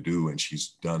was going to do, and she's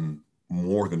done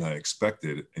more than I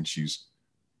expected, and she's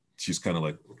kind of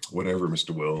like, whatever, Mr.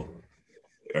 Will,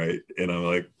 right? And I'm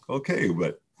like, okay,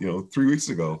 but you know, 3 weeks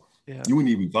ago, you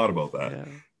wouldn't even thought about that. Yeah.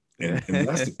 And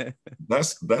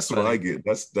that's what I get.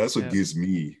 That's what gives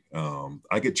me.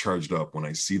 I get charged up when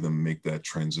I see them make that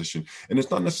transition, and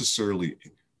it's not necessarily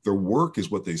their work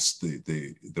is what they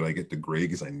that I get to grade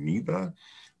because I need that,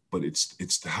 but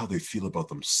it's how they feel about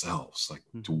themselves, like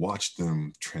to watch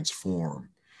them transform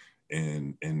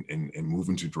and move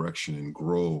into direction and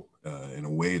grow in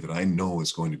a way that I know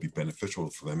is going to be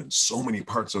beneficial for them in so many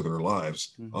parts of their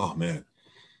lives. Oh man,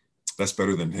 that's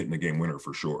better than hitting a game winner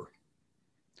for sure.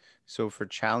 So for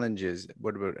challenges,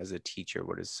 what about as a teacher?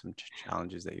 What is some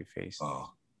challenges that you face?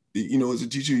 You know, as a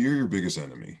teacher, you're your biggest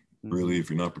enemy, really, if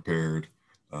you're not prepared.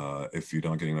 If you're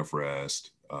not getting enough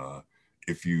rest,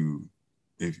 if you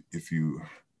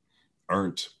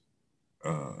aren't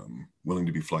willing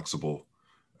to be flexible,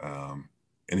 I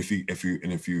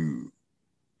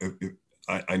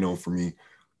know for me,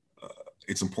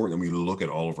 it's important that we look at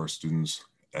all of our students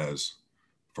as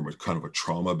from a kind of a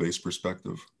trauma-based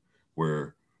perspective,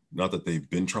 where not that they've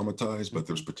been traumatized, but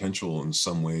there's potential in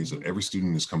some ways that every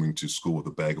student is coming to school with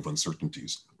a bag of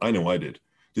uncertainties. I know I did.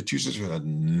 The teachers had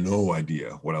no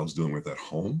idea what I was doing with at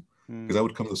home, because I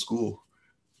would come to school,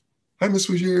 hi, Miss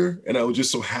Wigier, and I was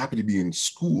just so happy to be in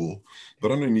school.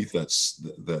 But underneath that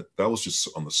was just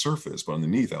on the surface, but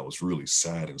underneath I was really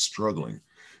sad and struggling.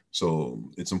 So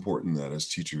it's important that as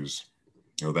teachers,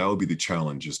 you know, that would be the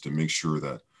challenge, is to make sure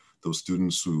that those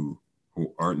students who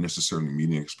aren't necessarily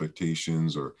meeting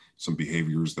expectations, or some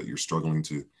behaviors that you're struggling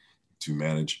to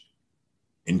manage,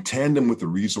 in tandem with the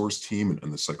resource team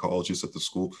and the psychologists at the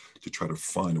school, to try to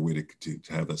find a way to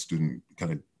have that student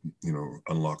kind of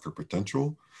unlock their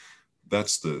potential.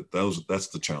 That's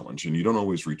the challenge, and you don't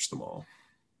always reach them all.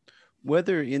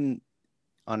 Whether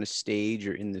on a stage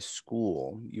or in the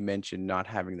school, you mentioned not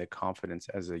having the confidence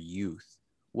as a youth.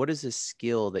 What is a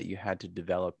skill that you had to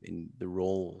develop in the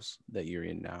roles that you're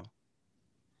in now?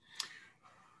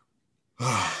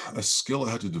 A skill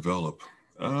I had to develop.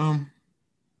 I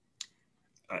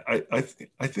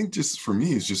think just for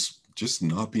me is just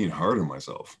not being hard on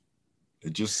myself.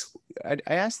 It just I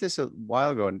asked this a while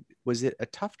ago, and was it a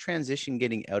tough transition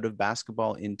getting out of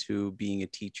basketball into being a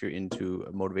teacher, into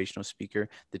a motivational speaker?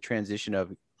 The transition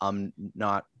of I'm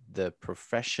not the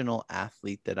professional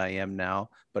athlete that I am now,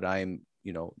 but I'm,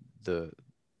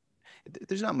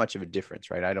 there's not much of a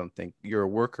difference, right? I don't think you're a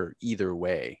worker either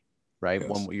way, right? yes.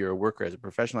 One, you're a worker as a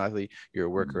professional athlete, you're a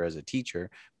worker as a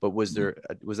teacher. But was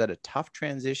that a tough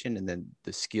transition, and then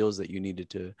the skills that you needed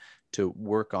to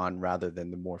work on rather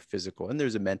than the more physical? And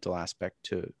there's a mental aspect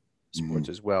to sports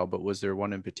as well. But was there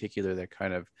one in particular that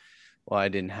kind of, well, I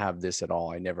didn't have this at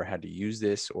all, I never had to use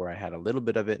this, or I had a little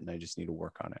bit of it and I just need to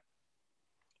work on it?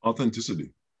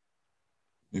 Authenticity.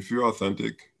 If you're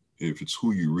authentic, if it's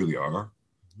who you really are,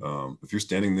 if you're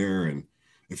standing there and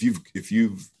if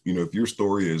your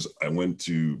story is I went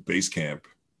to base camp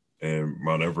and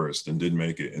Mount Everest and didn't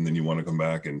make it, and then you want to come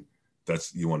back and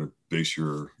you want to base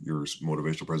your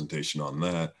motivational presentation on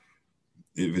that.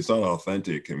 If it's not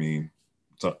authentic, I mean,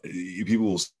 people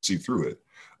will see through it.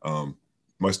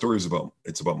 My story is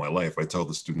about my life. I tell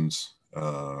the students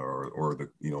or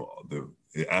the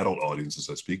adult audiences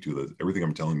I speak to that everything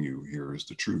I'm telling you here is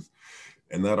the truth,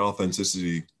 and that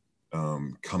authenticity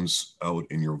comes out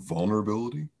in your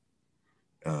vulnerability.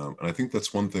 And I think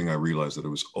that's one thing I realized, that it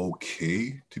was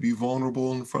okay to be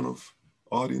vulnerable in front of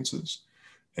audiences,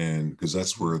 and because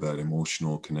that's where that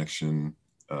emotional connection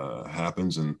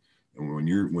happens. And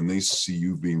when they see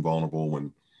you being vulnerable,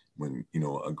 when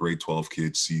a grade 12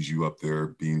 kid sees you up there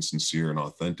being sincere and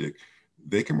authentic,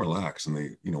 they can relax.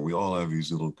 And we all have these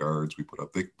little guards we put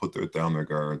up. They put down their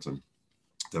guards, and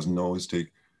it doesn't always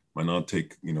might not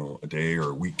take a day or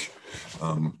a week,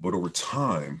 but over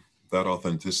time, that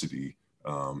authenticity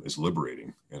is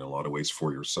liberating in a lot of ways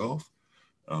for yourself.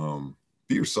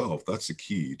 Be yourself. That's the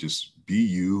key. Just be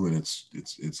you. And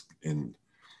and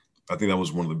I think that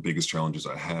was one of the biggest challenges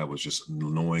I had, was just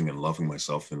knowing and loving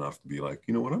myself enough to be like,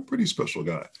 you know what, I'm a pretty special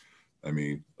guy. I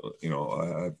mean,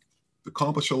 I've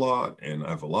accomplished a lot, and I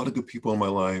have a lot of good people in my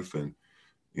life, and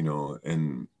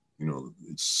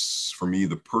it's for me,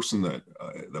 the person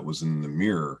that was in the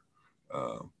mirror.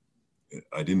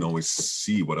 I didn't always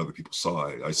see what other people saw.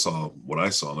 I saw what I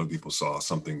saw, and other people saw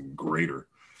something greater.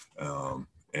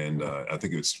 And I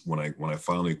think it's when I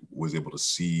finally was able to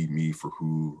see me for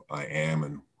who I am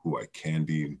and who I can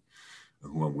be and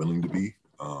who I'm willing to be.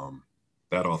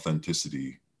 That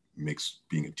authenticity makes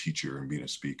being a teacher and being a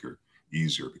speaker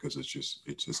easier, because it's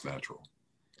just natural.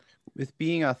 With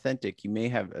being authentic, you may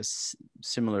have a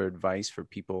similar advice for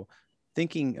people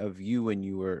thinking of you when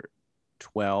you were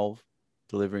 12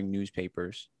 delivering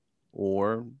newspapers,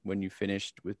 or when you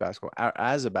finished with basketball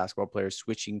as a basketball player,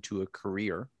 switching to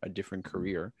a different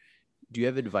career. Do you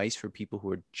have advice for people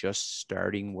who are just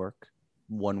starting work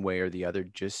one way or the other,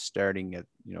 just starting at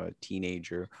a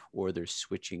teenager, or they're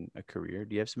switching a career?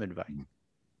 Do you have some advice?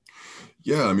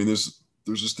 Yeah, I mean, there's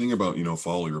this thing about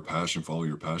follow your passion.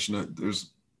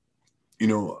 There's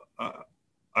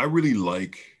I really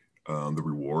like the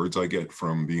rewards I get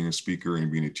from being a speaker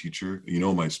and being a teacher.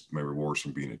 My rewards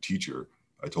from being a teacher,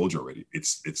 I told you already.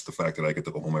 It's the fact that I get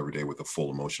to go home every day with a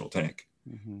full emotional tank.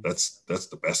 Mm-hmm. That's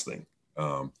the best thing.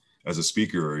 As a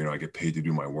speaker, I get paid to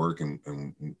do my work,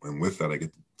 and with that, I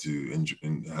get to enjoy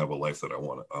and have a life that I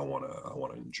want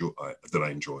to enjoy, that I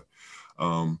enjoy.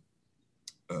 I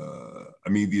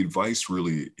mean, the advice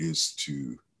really is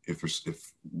to,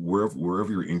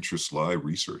 wherever your interests lie,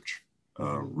 research.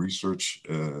 Research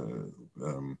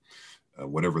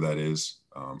whatever that is.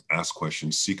 Ask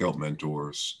questions, seek out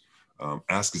mentors,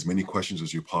 ask as many questions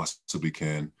as you possibly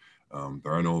can.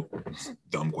 There are no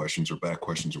dumb questions or bad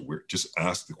questions or weird. Just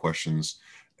ask the questions,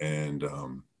 and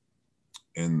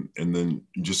then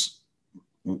just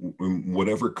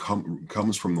whatever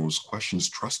comes from those questions,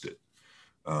 trust it.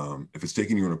 If it's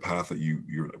taking you on a path that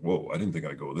you're like, whoa, I didn't think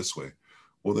I'd go this way.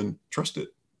 Well, then trust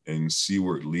it and see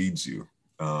where it leads you.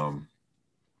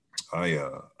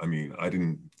 I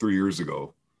mean, 3 years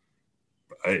ago,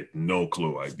 I had no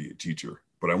clue I'd be a teacher,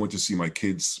 but I went to see my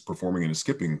kids performing in a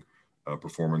skipping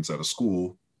performance at a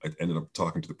school. I ended up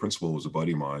talking to the principal, who was a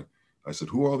buddy of mine. I said,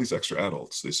 who are all these extra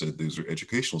adults? They said, these are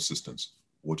educational assistants.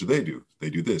 What do? They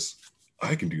do this.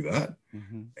 I can do that.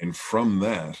 Mm-hmm. And from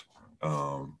that,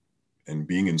 and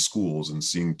being in schools and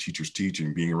seeing teachers teach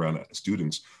and being around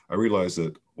students, I realized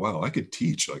that, wow, I could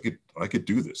teach. I could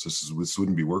do this. This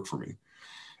wouldn't be work for me.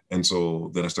 And so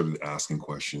then I started asking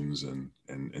questions and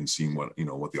seeing what,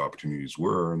 what the opportunities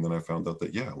were. And then I found out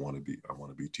that, yeah, I want to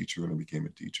be a teacher, and I became a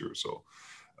teacher. So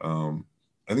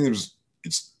I think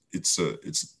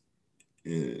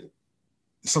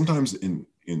sometimes in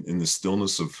the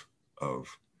stillness of,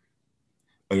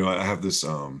 I have this,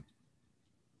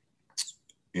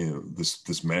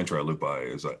 this mantra I live by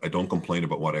is I don't complain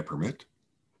about what I permit.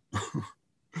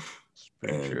 It's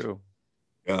pretty true.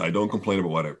 Yeah, I don't complain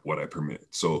about what I permit.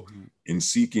 So in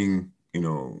seeking, in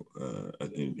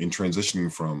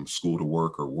transitioning from school to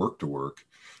work or work to work,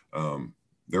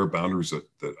 there are boundaries that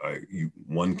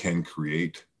one can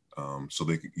create, so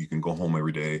you can go home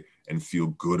every day and feel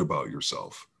good about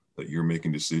yourself, that you're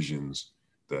making decisions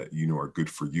that are good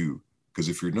for you. Because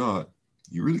if you're not,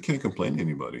 you really can't complain to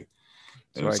anybody.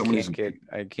 So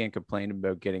I can't complain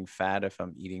about getting fat if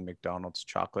I'm eating McDonald's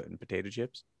chocolate and potato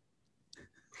chips.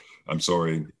 I'm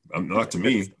sorry. Not to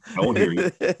me. I won't hear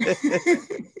you.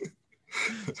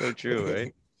 So true,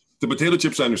 right? The potato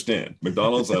chips I understand.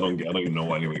 McDonald's, I don't even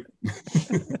know anyway.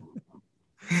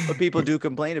 But people do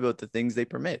complain about the things they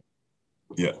permit.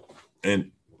 Yeah. And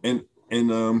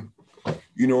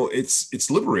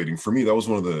it's liberating for me. That was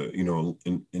one of the,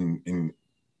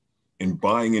 in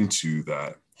buying into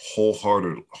that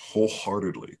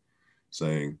wholeheartedly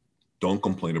saying, don't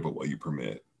complain about what you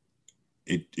permit.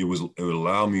 It would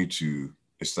allow me to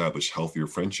establish healthier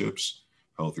friendships,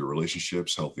 healthier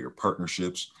relationships, healthier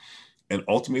partnerships. And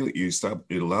ultimately it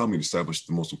allowed me to establish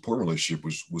the most important relationship,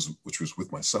 which was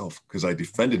with myself, because I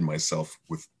defended myself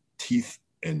with teeth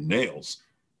and nails.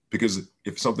 Because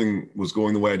if something was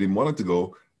going the way I didn't want it to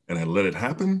go and I let it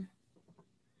happen,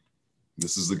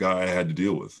 this is the guy I had to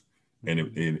deal with.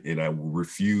 And I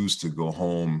refused to go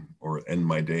home or end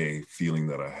my day feeling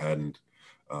that I hadn't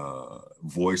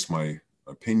voiced my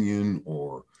opinion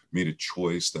or made a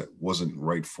choice that wasn't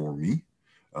right for me,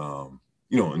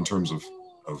 in terms of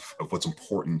what's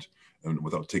important, and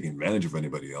without taking advantage of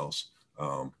anybody else.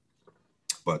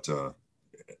 But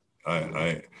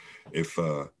if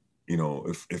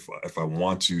I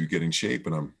want to get in shape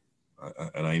and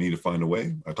I need to find a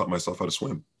way, I taught myself how to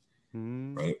swim.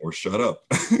 Right? Or shut up.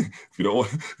 If you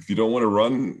don't want to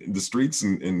run the streets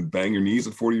and bang your knees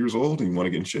at 40 years old and you want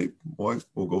to get in shape, well,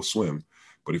 go swim.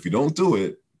 But if you don't do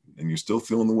it and you're still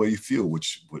feeling the way you feel,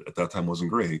 which at that time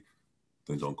wasn't great,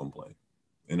 then don't complain.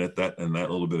 And that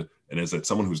little bit, and as that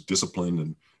someone who's disciplined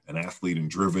and an athlete and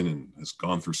driven and has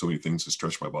gone through so many things to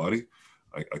stretch my body,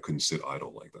 I couldn't sit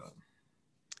idle like that.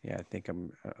 Yeah, I think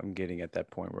I'm getting at that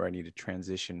point where I need to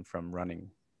transition from running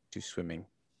to swimming.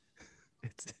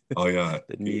 Oh yeah,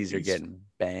 the knees are getting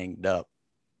banged up.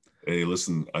 Hey,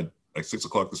 listen, at 6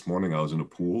 o'clock this morning, I was in a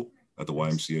pool at the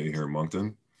YMCA here in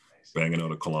Moncton, banging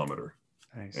out a kilometer.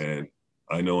 Nice. And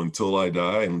I know until I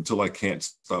die, until I can't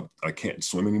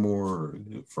swim anymore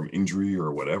from injury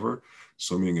or whatever,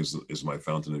 swimming is my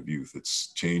fountain of youth.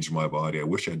 It's changed my body. I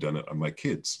wish I'd done it on my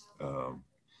kids.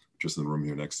 Just in the room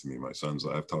here next to me, my sons,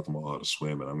 I've taught them all how to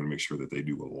swim, and I'm going to make sure that they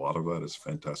do a lot of that. It's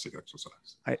fantastic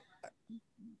exercise.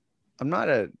 I'm not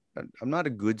a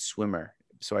good swimmer,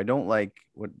 so I don't like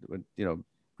what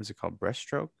what's it called,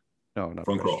 breaststroke? No, not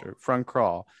front breaststroke. Crawl. Front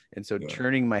crawl. And so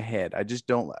turning my head, I just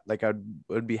don't like. I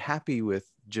would be happy with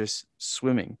just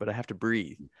swimming, but I have to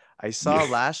breathe. I saw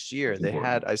last year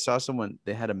I saw someone,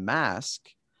 they had a mask,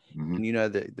 and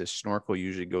the snorkel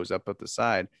usually goes up the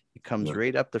side. It comes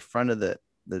right up the front of the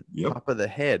top of the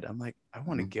head. I'm like, I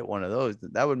want to get one of those.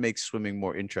 That would make swimming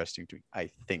more interesting to me, I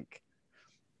think.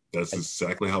 That's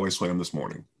exactly how I swam this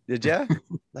morning. Did you?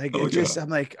 Like, I'm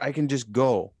like, I can just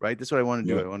go, right? That's what I want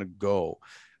to do. I want to go.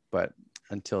 But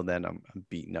until then, I'm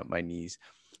beating up my knees.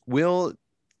 Will,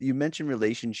 you mentioned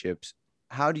relationships.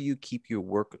 How do you keep your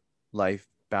work-life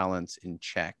balance in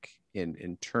check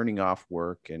in turning off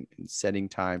work and setting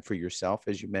time for yourself,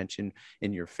 as you mentioned,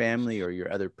 in your family or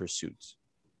your other pursuits?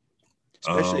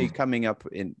 Especially coming up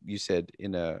you said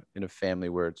in a family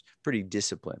where it's pretty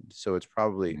disciplined. So it's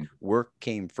probably work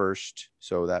came first.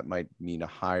 So that might mean a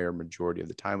higher majority of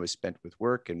the time was spent with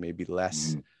work and maybe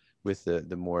less with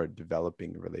the more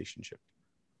developing relationship.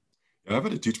 Yeah, I've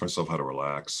had to teach myself how to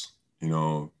relax,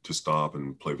 to stop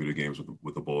and play video games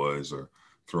with the boys, or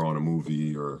throw on a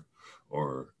movie, or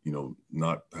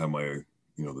not have my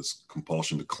this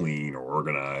compulsion to clean or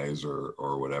organize or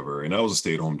whatever. And I was a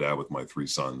stay-at-home dad with my 3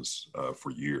 sons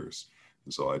for years.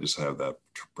 And so I just have that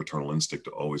paternal instinct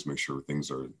to always make sure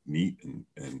things are neat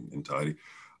and tidy.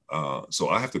 So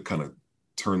I have to kind of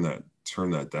turn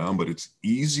that down, but it's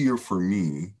easier for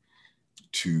me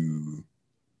to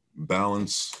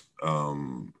balance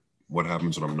what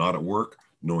happens when I'm not at work,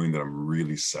 knowing that I'm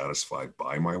really satisfied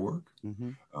by my work,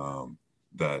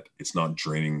 that it's not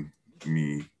draining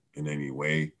me in any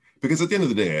way. Because at the end of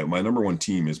the day, my number one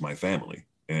team is my family,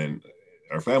 and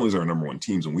our families are our number one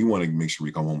teams, and we want to make sure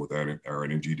we come home with our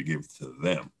energy to give to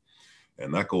them.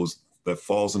 And that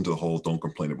falls into the whole don't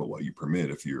complain about what you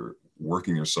permit. If you're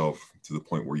working yourself to the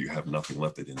point where you have nothing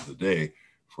left at the end of the day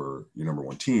for your number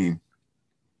one team,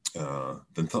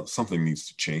 then something needs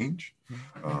to change.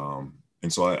 And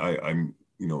so I'm,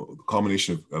 the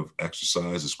combination of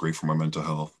exercise is great for my mental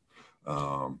health.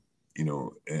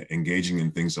 Engaging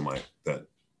in things that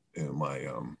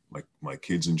my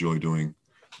kids enjoy doing,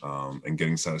 and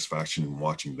getting satisfaction in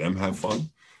watching them have fun.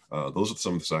 Those are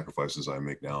some of the sacrifices I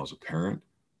make now as a parent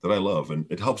that I love. And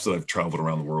it helps that I've traveled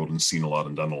around the world and seen a lot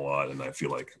and done a lot. And I feel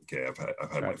like, okay, I've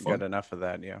had my fun. Got enough of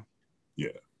that. Yeah. Yeah.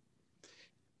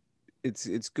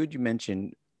 It's good you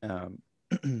mentioned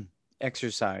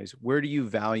exercise. Where do you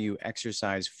value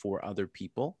exercise for other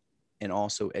people, and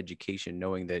also education,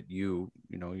 knowing that you're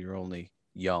only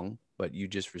young, but you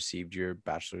just received your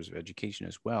bachelor's of education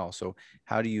as well. So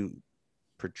how do you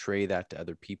portray that to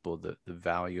other people, the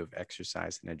value of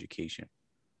exercise and education?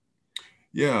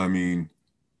 Yeah, I mean,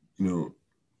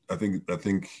 I think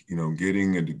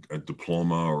getting a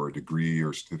diploma or a degree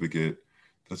or certificate,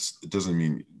 it doesn't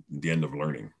mean the end of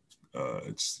learning.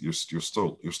 You're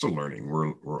still learning.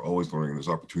 We're always learning. There's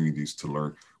opportunities to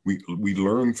learn. We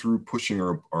learn through pushing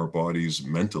our bodies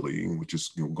mentally, which is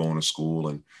going to school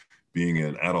and being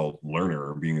an adult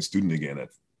learner, being a student again at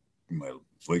my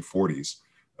late 40s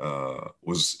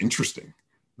was interesting.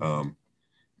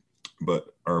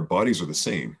 But our bodies are the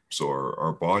same. So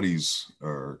our bodies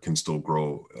can still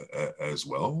grow as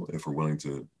well if we're willing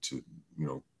to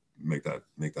make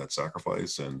that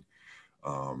sacrifice. And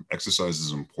exercise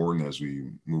is important as we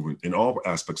move in all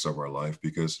aspects of our life,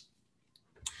 because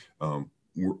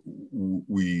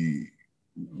we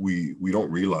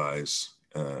don't realize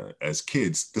as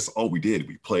kids, that's all we did.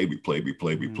 We played,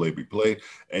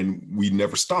 and we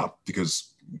never stopped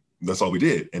because that's all we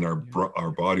did. And our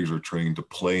bodies are trained to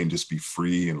play and just be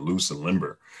free and loose and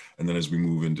limber. And then as we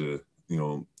move into,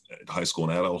 high school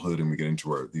and adulthood, and we get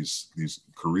into these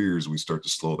careers, we start to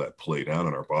slow that play down,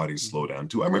 and our bodies slow down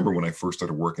too. I remember when I first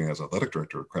started working as athletic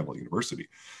director at Cranwell University,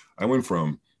 I went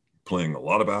from playing a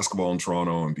lot of basketball in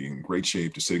Toronto and being in great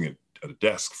shape to sitting at a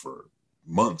desk for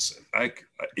months. And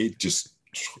it just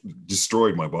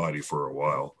destroyed my body for a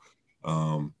while.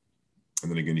 And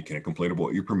then again, you can't complain about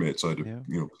what you permit. So I had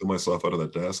to, pull myself out of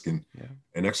that desk and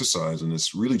exercise. And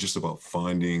it's really just about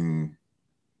finding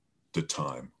the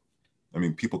time. I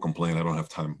mean, people complain, I don't have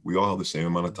time. We all have the same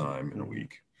amount of time in a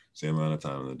week, same amount of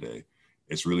time in a day.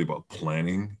 It's really about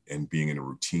planning and being in a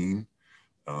routine.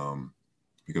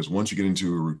 Because once you get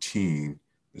into a routine,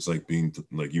 it's like being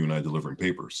like you and I delivering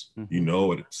papers. At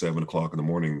 7 o'clock in the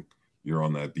morning, you're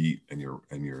on that beat and you're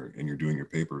doing your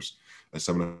papers. At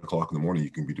 7 o'clock in the morning, you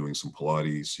can be doing some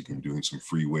Pilates, you can be doing some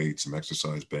free weights, some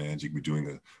exercise bands, you can be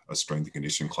doing a strength and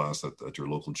conditioning class at your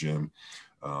local gym,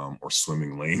 or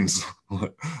swimming lanes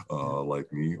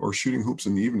like me, or shooting hoops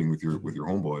in the evening with your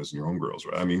homeboys and your homegirls,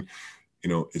 right? I mean,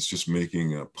 it's just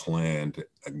making a plan to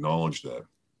acknowledge that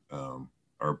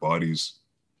our bodies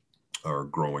are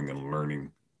growing and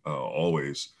learning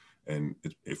always. And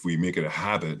if we make it a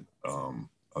habit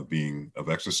of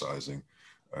exercising,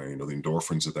 the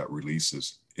endorphins that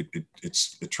releases,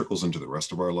 it trickles into the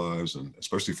rest of our lives. And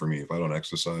especially for me, if I don't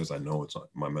exercise, I know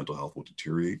my mental health will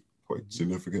deteriorate quite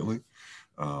significantly.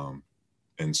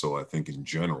 And so I think in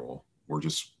general, it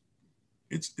just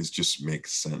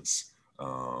makes sense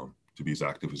to be as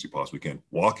active as you possibly can.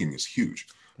 Walking is huge.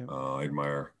 I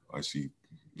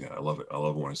love it. I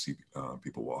love it when I see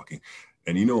people walking.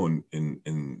 And in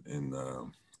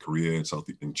Korea and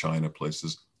in China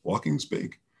places, walking's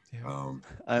big.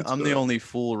 I'm the only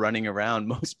fool running around.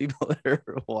 Most people that are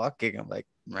walking, I'm like,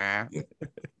 nah.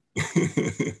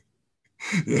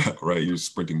 Yeah, right. You're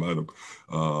sprinting by them.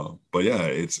 But yeah,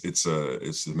 it's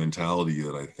the mentality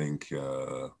that I think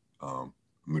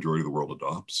majority of the world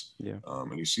adopts.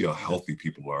 And you see how healthy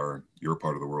people are. You're a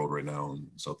part of the world right now in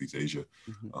Southeast Asia,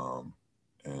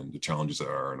 and the challenges that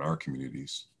are in our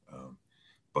communities.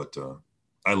 But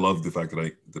I love the fact that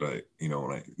I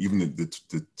even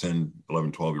the 10,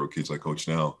 11, 12-year-old kids I coach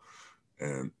now,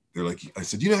 and they're like, I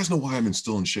said, you guys know why I'm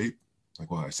still in shape? Like,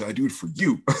 why? I said, I do it for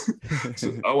you.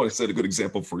 So I want to set a good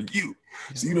example for you.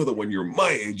 So you know that when you're my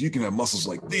age, you can have muscles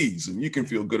like these, and you can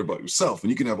feel good about yourself, and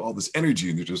you can have all this energy.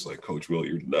 And they're just like, Coach Will,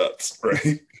 you're nuts,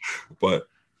 right? But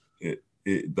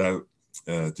to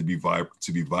be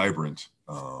vibrant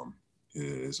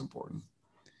is important.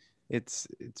 It's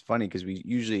funny because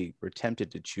we're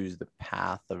tempted to choose the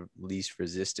path of least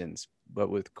resistance, but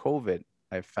with COVID,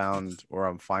 I found, or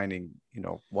I'm finding,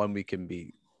 one, we can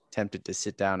be tempted to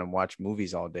sit down and watch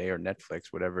movies all day or Netflix,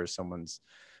 whatever someone's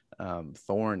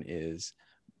thorn is,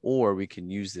 or we can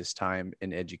use this time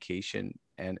in education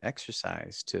and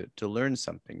exercise to learn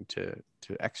something, to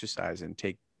exercise and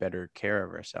take better care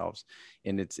of ourselves.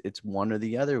 And it's one or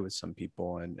the other with some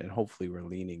people, and hopefully we're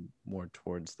leaning more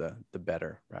towards the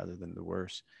better rather than the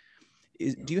worse.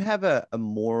 Do you have a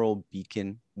moral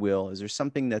beacon, Will? Is there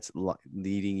something that's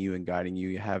leading you and guiding you?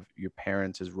 You have your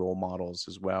parents as role models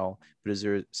as well, but is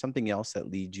there something else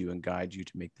that leads you and guides you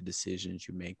to make the decisions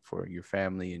you make for your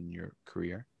family and your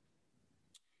career?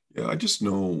 Yeah, I just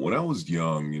know when I was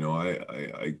young,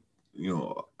 I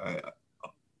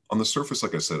on the surface,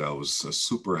 like I said, I was a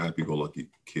super happy-go-lucky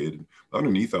kid.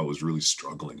 Underneath, I was really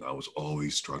struggling. I was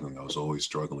always struggling. I was always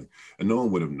struggling, and no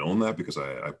one would have known that because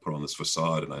I put on this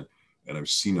facade, and I've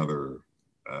seen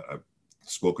I've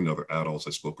spoken to other adults.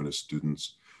 I've spoken to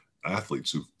students,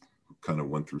 athletes who kind of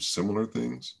went through similar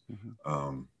things,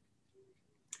 Mm-hmm.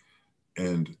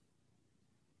 and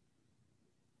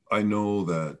I know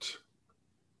that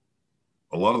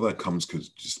a lot of that comes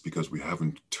because we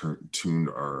haven't tuned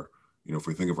our, if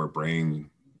we think of our brain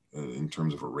in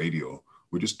terms of a radio,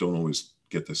 we just don't always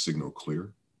get the signal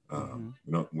clear.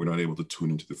 Mm-hmm. We're not able to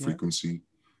tune into the Yeah. frequency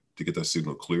to get that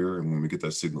signal clear. And when we get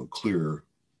that signal clear,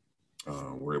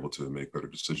 we're able to make better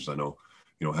decisions. I know,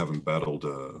 having battled,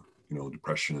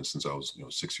 depression since I was,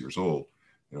 6 years old,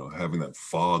 having that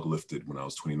fog lifted when I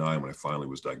was 29, when I finally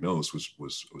was diagnosed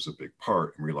was a big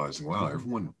part, and realizing, wow, Mm-hmm.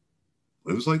 everyone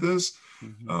lives like this.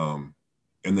 Mm-hmm.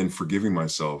 And then forgiving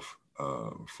myself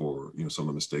for some of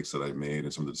the mistakes that I made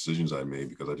and some of the decisions I made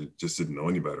because just didn't know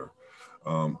any better.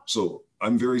 So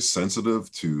I'm very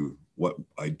sensitive to what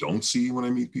I don't see when I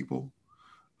meet people.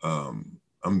 I'm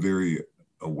very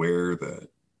aware that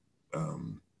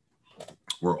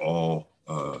we're all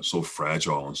so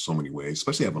fragile in so many ways,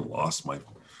 especially having lost my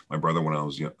brother when I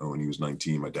was young, when he was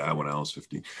 19, my dad when I was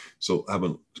 15. So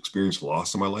having experienced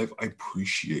loss in my life, I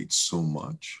appreciate so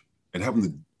much, and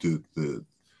having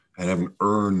and having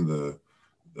earned the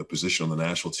position on the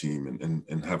national team,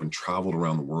 and having traveled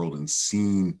around the world and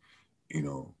seen,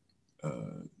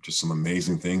 just some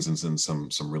amazing things, and then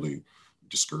some really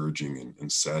discouraging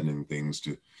and saddening things,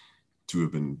 to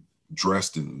have been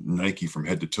dressed in Nike from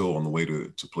head to toe on the way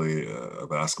to play a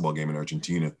basketball game in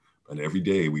Argentina. And every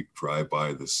day we drive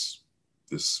by this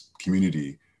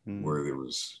community where there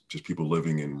was just people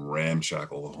living in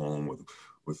ramshackle home with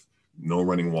no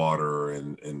running water,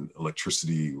 and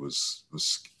electricity was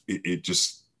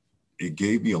it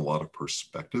gave me a lot of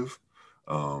perspective.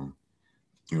 Um,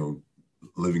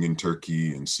 Living in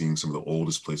Turkey and seeing some of the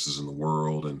oldest places in the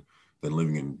world, and then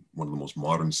living in one of the most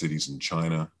modern cities in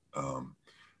China.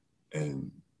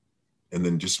 And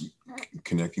then just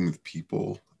connecting with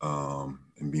people,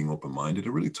 and being open-minded,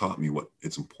 it really taught me what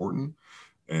it's important.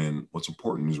 And what's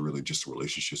important is really just the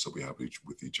relationships that we have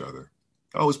with each other.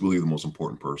 I always believe the most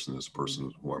important person is the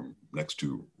person who I'm next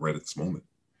to right at this moment.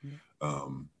 Yeah.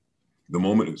 The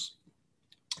moment is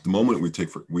the moment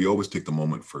we always take the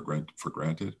moment for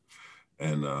granted.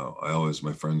 And I always,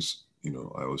 my friends, I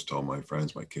always tell my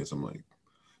friends, my kids, I'm like,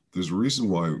 there's a reason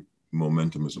why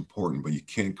momentum is important, but you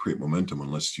can't create momentum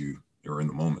unless you are in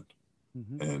the moment.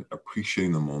 Mm-hmm. And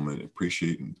appreciating the moment,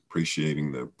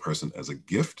 appreciating the present as a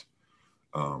gift.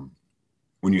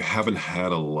 When you haven't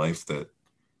had a life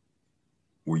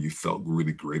where you felt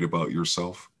really great about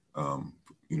yourself,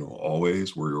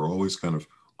 always, where you're always kind of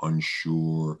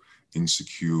unsure,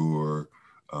 insecure,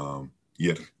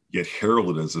 yet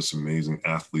heralded as this amazing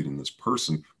athlete and this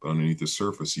person, but underneath the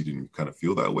surface, you didn't kind of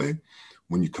feel that way.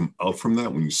 When you come out from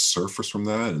that, when you surface from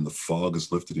that, and the fog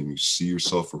is lifted, and you see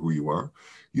yourself for who you are,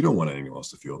 you don't want anyone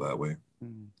else to feel that way.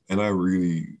 Mm-hmm. And I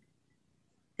really,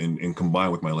 and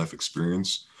combined with my life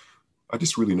experience, I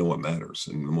just really know what matters.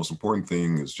 And the most important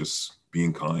thing is just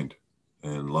being kind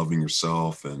and loving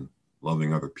yourself and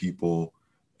loving other people,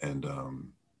 and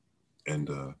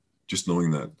just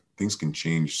knowing that things can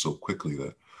change so quickly,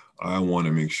 that I want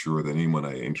to make sure that anyone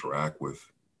I interact with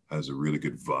has a really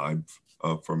good vibe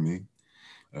from me.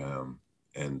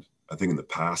 And I think in the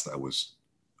past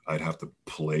I'd have to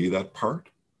play that part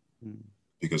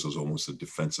because it was almost a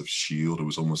defensive shield. It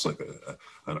was almost like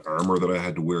an armor that I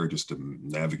had to wear just to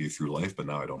navigate through life. But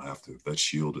now I don't have to. That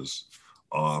shield is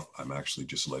off. I'm actually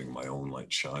just letting my own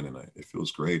light shine, and it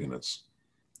feels great. And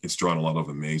it's drawn a lot of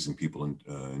amazing people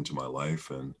into my life.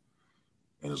 And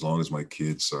as long as my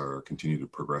kids continue to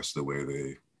progress the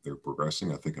way they're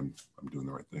progressing, I think I'm doing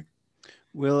the right thing.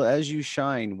 Well, as you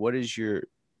shine, what is your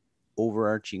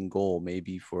overarching goal,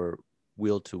 maybe for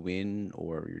Will to Win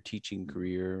or your teaching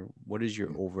career? What is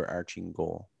your overarching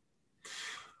goal?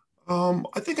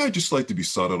 I think I just like to be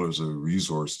sought out as a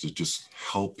resource to just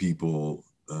help people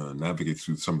navigate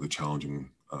through some of the challenging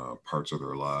parts of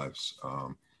their lives.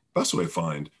 That's what I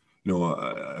find.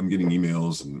 I'm getting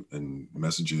emails and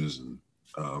messages and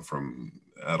from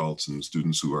adults and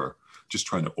students who are just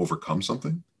trying to overcome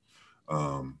something.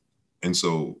 And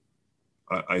so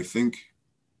I think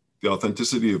the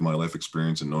authenticity of my life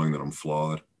experience and knowing that I'm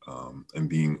flawed, and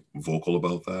being vocal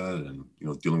about that, and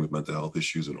dealing with mental health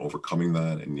issues and overcoming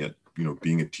that, and yet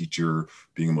being a teacher,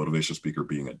 being a motivational speaker,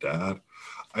 being a dad,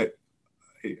 I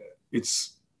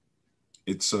it's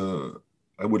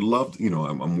I would love to,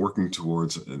 I'm working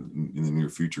towards in the near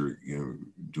future,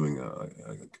 doing a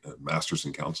master's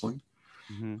in counseling,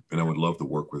 Mm-hmm. and I would love to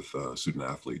work with student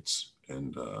athletes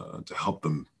and to help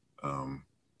them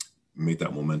make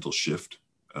that momental shift,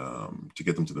 to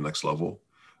get them to the next level.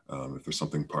 If there's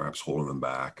something perhaps holding them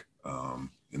back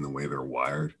in the way they're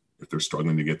wired, if they're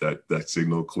struggling to get that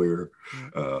signal clear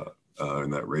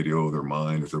in that radio of their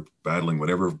mind, if they're battling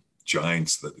whatever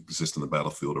giants that exist in the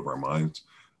battlefield of our minds,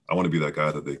 I want to be that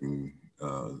guy that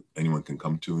anyone can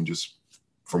come to, and just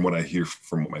from what I hear,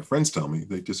 from what my friends tell me,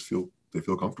 they feel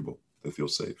comfortable, they feel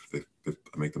safe, I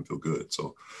make them feel good.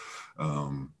 So,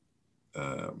 I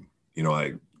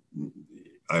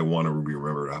want to be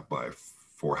remembered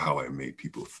for how I made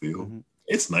people feel. Mm-hmm.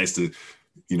 It's nice to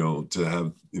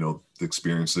have the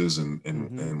experiences and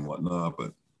Mm-hmm. and whatnot,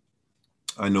 but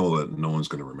I know that no one's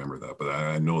going to remember that, but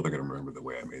I know they're going to remember the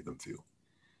way I made them feel.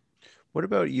 What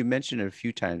about, you mentioned it a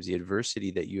few times, the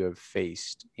adversity that you have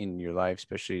faced in your life,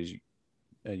 especially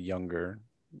as a younger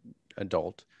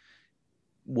adult?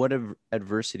 What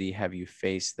adversity have you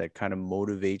faced that kind of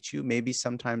motivates you, maybe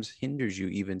sometimes hinders you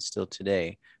even still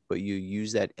today, but you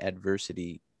use that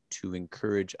adversity to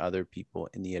encourage other people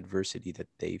in the adversity that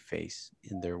they face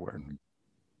in their work? Mhm.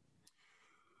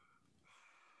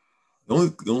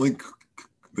 The only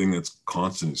thing that's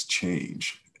constant is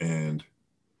change. And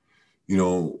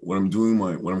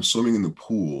when I'm swimming in the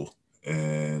pool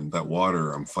and that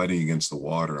water, I'm fighting against the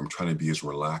water. I'm trying to be as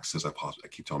relaxed as I possibly. I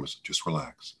keep telling myself, just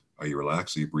relax. Are you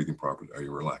relaxed? Are you breathing properly? Are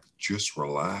you relaxed? Just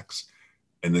relax,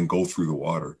 and then go through the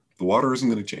water. The water isn't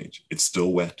going to change. It's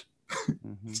still wet.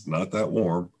 Mm-hmm. It's not that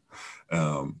warm.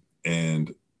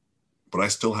 But I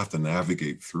still have to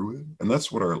navigate through it. And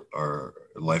that's what our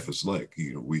life is like.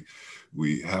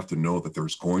 We have to know that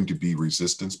there's going to be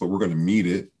resistance, but we're going to meet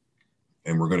it,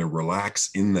 and we're going to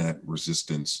relax in that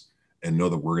resistance and know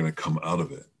that we're going to come out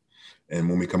of it. And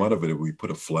when we come out of it, we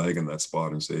put a flag in that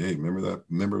spot and say, hey,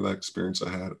 remember that experience I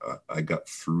had? I got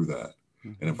through that.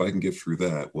 Mm-hmm. And if I can get through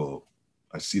that, well,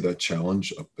 I see that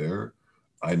challenge up there.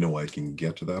 I know I can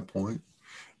get to that point.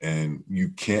 And you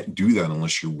can't do that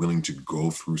unless you're willing to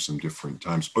go through some different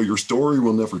times. But your story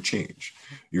will never change.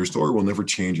 Your story will never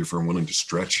change if you're willing to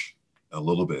stretch a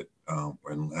little bit,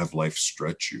 and have life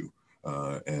stretch you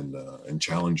and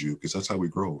challenge you, because that's how we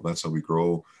grow. That's how we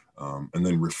grow. And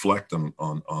then reflect on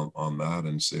that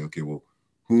and say, okay, well,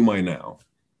 who am I now?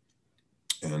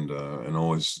 And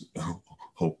always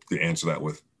hope to answer that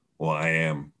with, well, I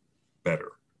am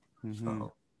better. Mm-hmm.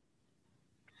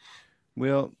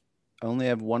 Well, I only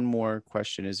have one more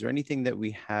question. Is there anything that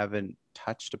we haven't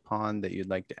touched upon that you'd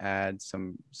like to add?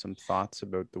 Some thoughts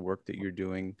about the work that you're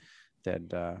doing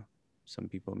that some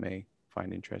people may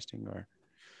find interesting or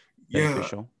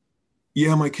beneficial?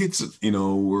 Yeah, my kids,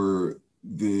 were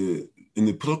in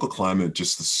the political climate,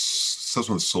 just some of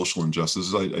the social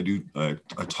injustices. I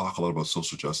talk a lot about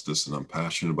social justice, and I'm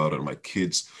passionate about it. And my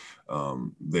kids,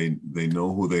 they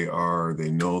know who they are.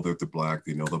 They know that they're Black.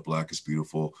 They know that Black is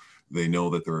beautiful. They know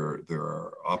that there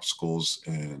are obstacles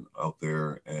out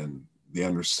there, and they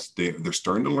understand. They're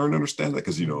starting to learn to understand that,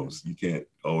 because you can't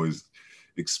always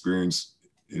experience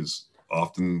is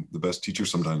often the best teacher.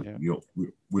 Sometimes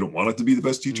we don't want it to be the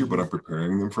best teacher, but I'm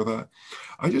preparing them for that.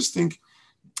 I just think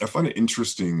I find it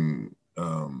interesting,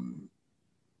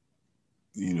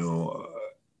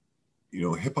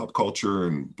 hip hop culture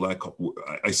and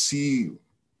I see,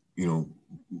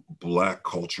 Black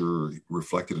culture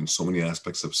reflected in so many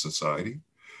aspects of society,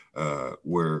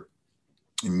 where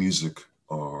in music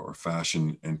or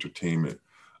fashion, entertainment,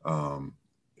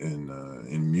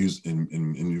 in music,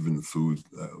 in even the food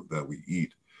that we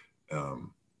eat.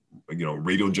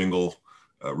 Radio jingles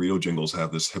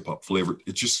have this hip hop flavor.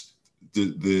 It's just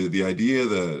the idea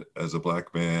that as a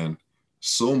Black man,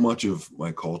 so much of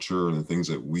my culture and the things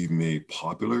that we've made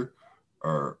popular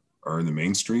are in the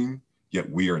mainstream, yet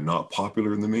we are not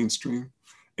popular in the mainstream,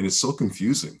 and it's so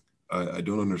confusing. I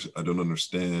don't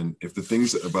understand if the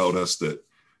things about us that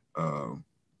uh,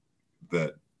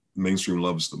 that mainstream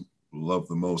love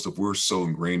the most. If we're so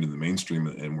ingrained in the mainstream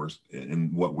and we're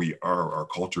in what we are, our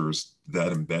culture is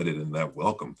that embedded and that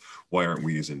welcome, why aren't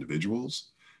we as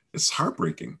individuals? It's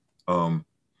heartbreaking. I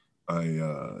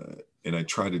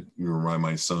try to remind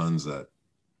my sons that,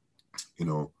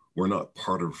 we're not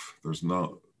part of, there's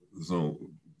no,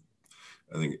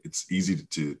 I think it's easy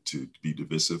to be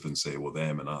divisive and say, well,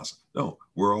 them and us. No,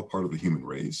 we're all part of the human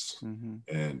race. Mm-hmm.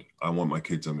 And I want my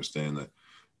kids to understand that,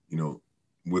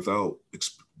 without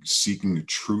seeking the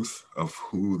truth of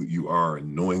who you are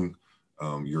and knowing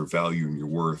your value and your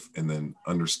worth, and then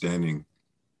understanding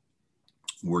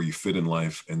where you fit in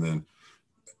life, and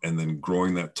then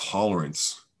growing that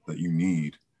tolerance that you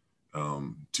need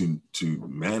to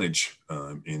manage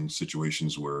in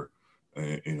situations where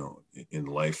in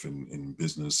life and in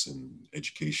business and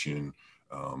education,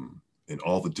 in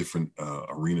all the different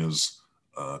arenas,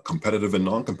 competitive and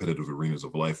non-competitive arenas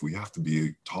of life, we have to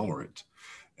be tolerant.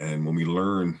 And when we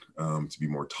learn to be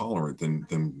more tolerant,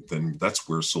 then that's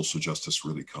where social justice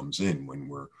really comes in. When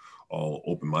we're all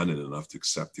open-minded enough to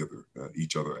accept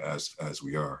each other as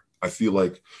we are. I feel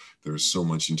like there's so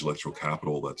much intellectual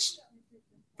capital that's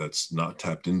not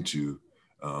tapped into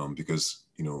because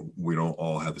we don't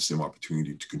all have the same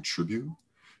opportunity to contribute.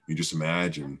 You just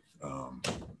imagine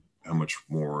how much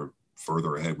more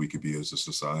further ahead we could be as a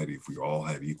society if we all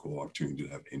had equal opportunity to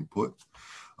have input.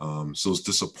 So it's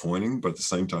disappointing, but at the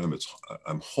same time,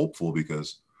 I'm hopeful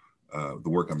because the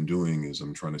work I'm doing is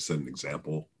I'm trying to set an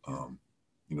example.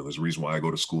 There's a reason why I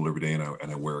go to school every day and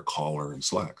I wear a collar and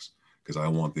slacks, because I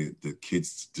want the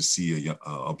kids to see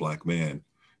a Black man,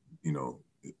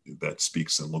 that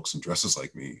speaks and looks and dresses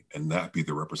like me, and that be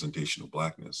the representation of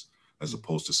Blackness as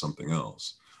opposed to something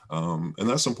else. And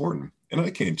that's important. And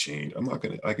I can't change.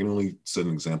 I can only set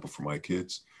an example for my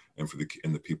kids and for the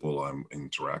people I'm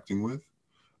interacting with.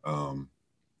 But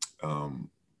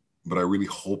I really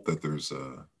hope that there's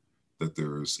a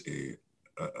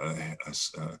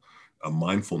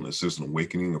mindfulness, there's an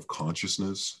awakening of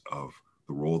consciousness of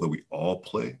the role that we all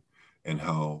play, and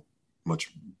how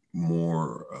much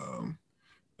more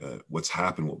what's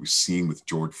happened, what we've seen with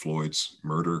George Floyd's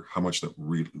murder, how much that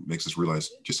makes us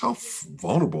realize just how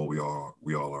vulnerable we all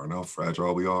are, and how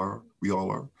fragile we all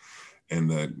are, and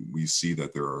that we see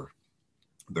that there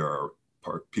are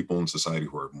people in society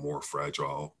who are more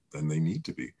fragile than they need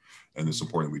to be, and it's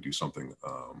important we do something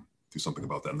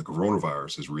about that. And the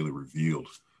coronavirus has really revealed,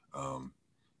 the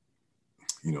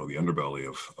underbelly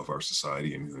of our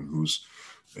society, and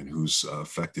who's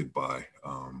affected by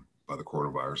the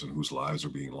coronavirus, and whose lives are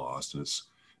being lost. And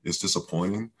it's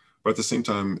disappointing, but at the same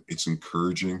time, it's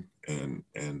encouraging and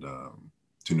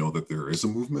to know that there is a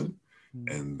movement.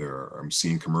 And I'm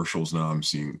seeing commercials now. I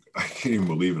can't even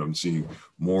believe it. I'm seeing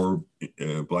more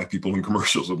Black people in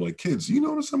commercials. I'm like, kids, do you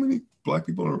notice how many Black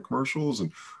people are in commercials,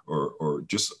 and or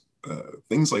just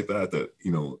things like that? That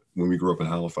when we grew up in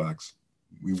Halifax,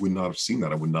 we would not have seen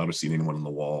that. I would not have seen anyone on the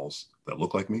walls that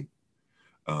looked like me.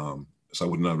 So I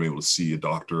would not have been able to see a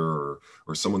doctor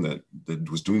or someone that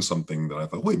was doing something that I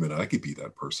thought, wait a minute, I could be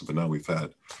that person. But now we've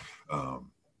had,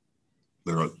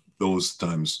 those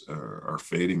times are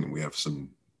fading, and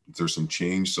there's some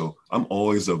change. So I'm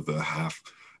always of the half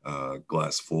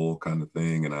glass full kind of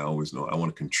thing. And I always know I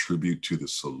want to contribute to the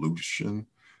solution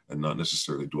and not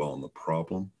necessarily dwell on the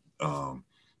problem.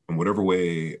 In whatever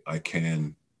way I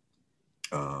can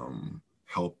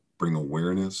help bring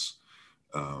awareness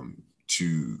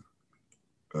to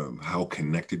how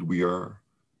connected we are.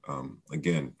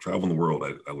 Again, traveling the world,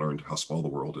 I learned how small the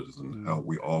world is, and how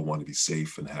we all want to be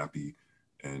safe and happy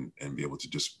and be able to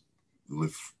just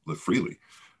live freely.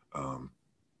 I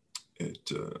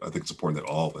think it's important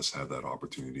that all of us have that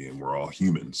opportunity, and we're all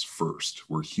humans first.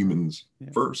 We're humans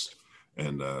first,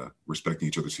 and respecting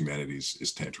each other's humanities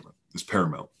is tantamount. It's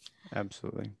paramount.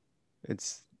 Absolutely.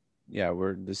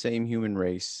 We're the same human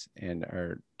race, and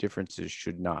our differences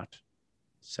should not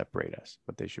separate us,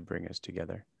 but they should bring us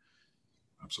together.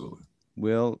 Absolutely.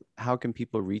 Will, how can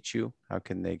people reach you? How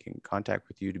can they get in contact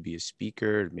with you to be a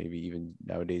speaker? Maybe even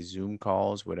nowadays Zoom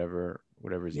calls, whatever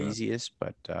is easiest,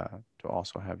 but to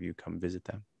also have you come visit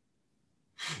them.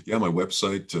 Yeah, my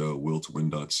website,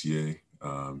 will2win.ca,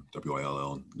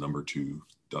 WILL number 2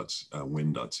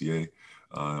 win.ca.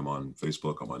 I'm on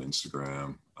Facebook. I'm on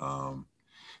Instagram,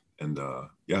 and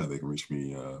they can reach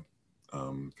me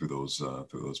through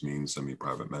those means. Send me a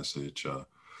private message.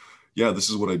 This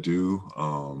is what I do.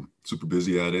 Super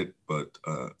busy at it, but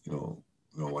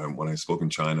when I spoke in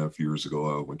China a few years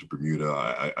ago, I went to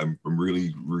Bermuda. I'm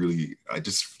really, really, I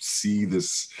just see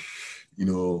this,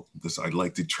 I'd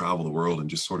like to travel the world and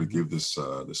just sort of give this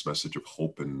message of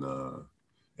hope and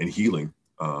and healing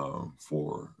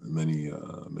for many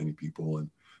people. And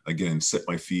again, set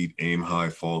my feet, aim high,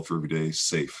 fall through every day,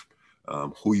 safe.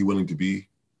 Who are you willing to be?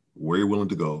 Where are you willing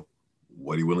to go?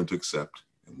 What are you willing to accept?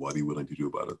 And what are you willing to do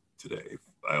about it today?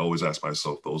 I always ask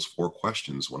myself those 4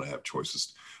 questions when I have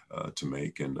choices to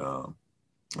make. And I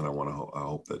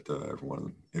hope that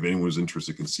everyone, if anyone is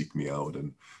interested, can seek me out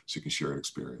and so you can share an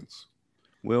experience.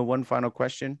 Will, one final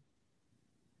question.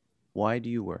 Why do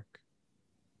you work?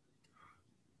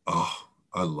 Oh,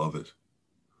 I love it.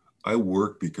 I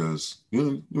work because,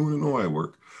 you know why I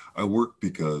work? I work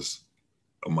because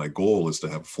my goal is to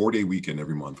have a 4-day weekend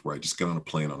every month where I just get on a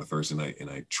plane on a Thursday night and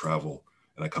I travel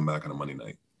and I come back on a Monday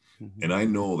night. Mm-hmm. And I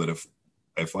know that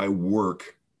if I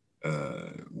work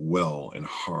well and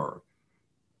hard,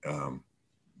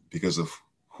 because of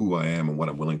who I am and what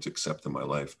I'm willing to accept in my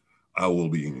life, I will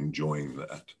be enjoying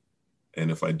that.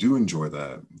 And if I do enjoy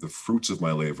that, the fruits of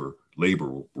my labor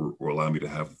will allow me to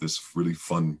have this really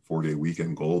fun 4-day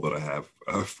weekend goal that I have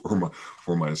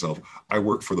for myself. I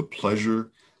work for the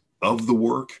pleasure of the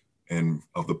work and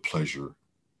of the pleasure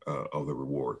of the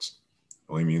rewards.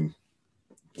 I mean,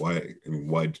 why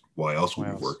else would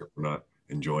we work if we're not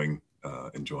enjoying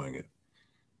it?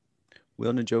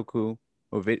 WillNjoku,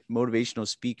 motivational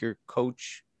speaker,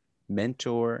 coach,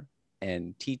 mentor,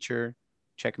 and teacher.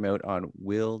 Check him out on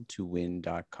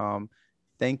will2win.com.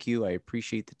 Thank you. I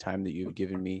appreciate the time that you've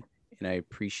given me, and I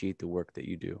appreciate the work that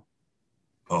you do.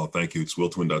 Oh, thank you. It's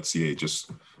will2win.ca.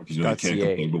 Just you can't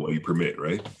complain about what you permit,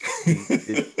 right?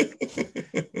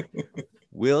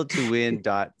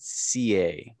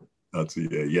 will2win.ca.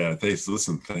 Yeah. Thanks.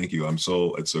 Listen, thank you.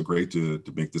 It's so great to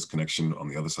make this connection on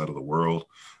the other side of the world.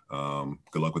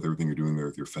 Good luck with everything you're doing there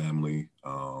with your family.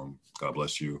 God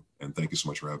bless you. And thank you so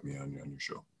much for having me on your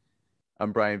show.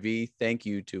 I'm BrianVee. Thank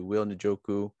you to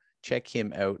WillNjoku. Check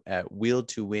him out at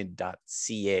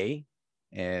will2win.ca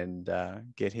and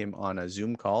get him on a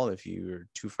Zoom call if you're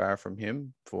too far from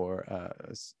him for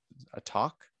a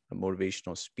talk, a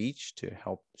motivational speech to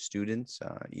help students,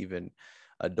 even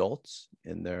adults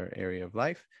in their area of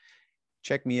life.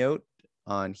 Check me out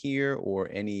on here or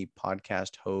any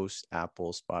podcast host,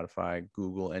 Apple, Spotify,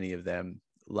 Google, any of them.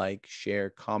 Like, share,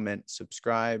 comment,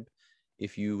 subscribe.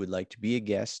 If you would like to be a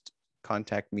guest,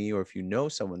 contact me, or if you know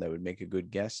someone that would make a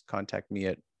good guest, contact me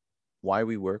at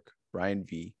WhyWeWork,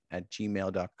 BrianVee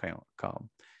 @gmail.com.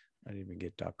 I didn't even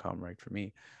get .com right for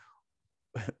me.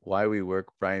 WhyWeWork,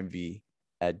 BrianVee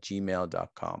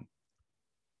 @gmail.com.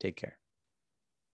 Take care.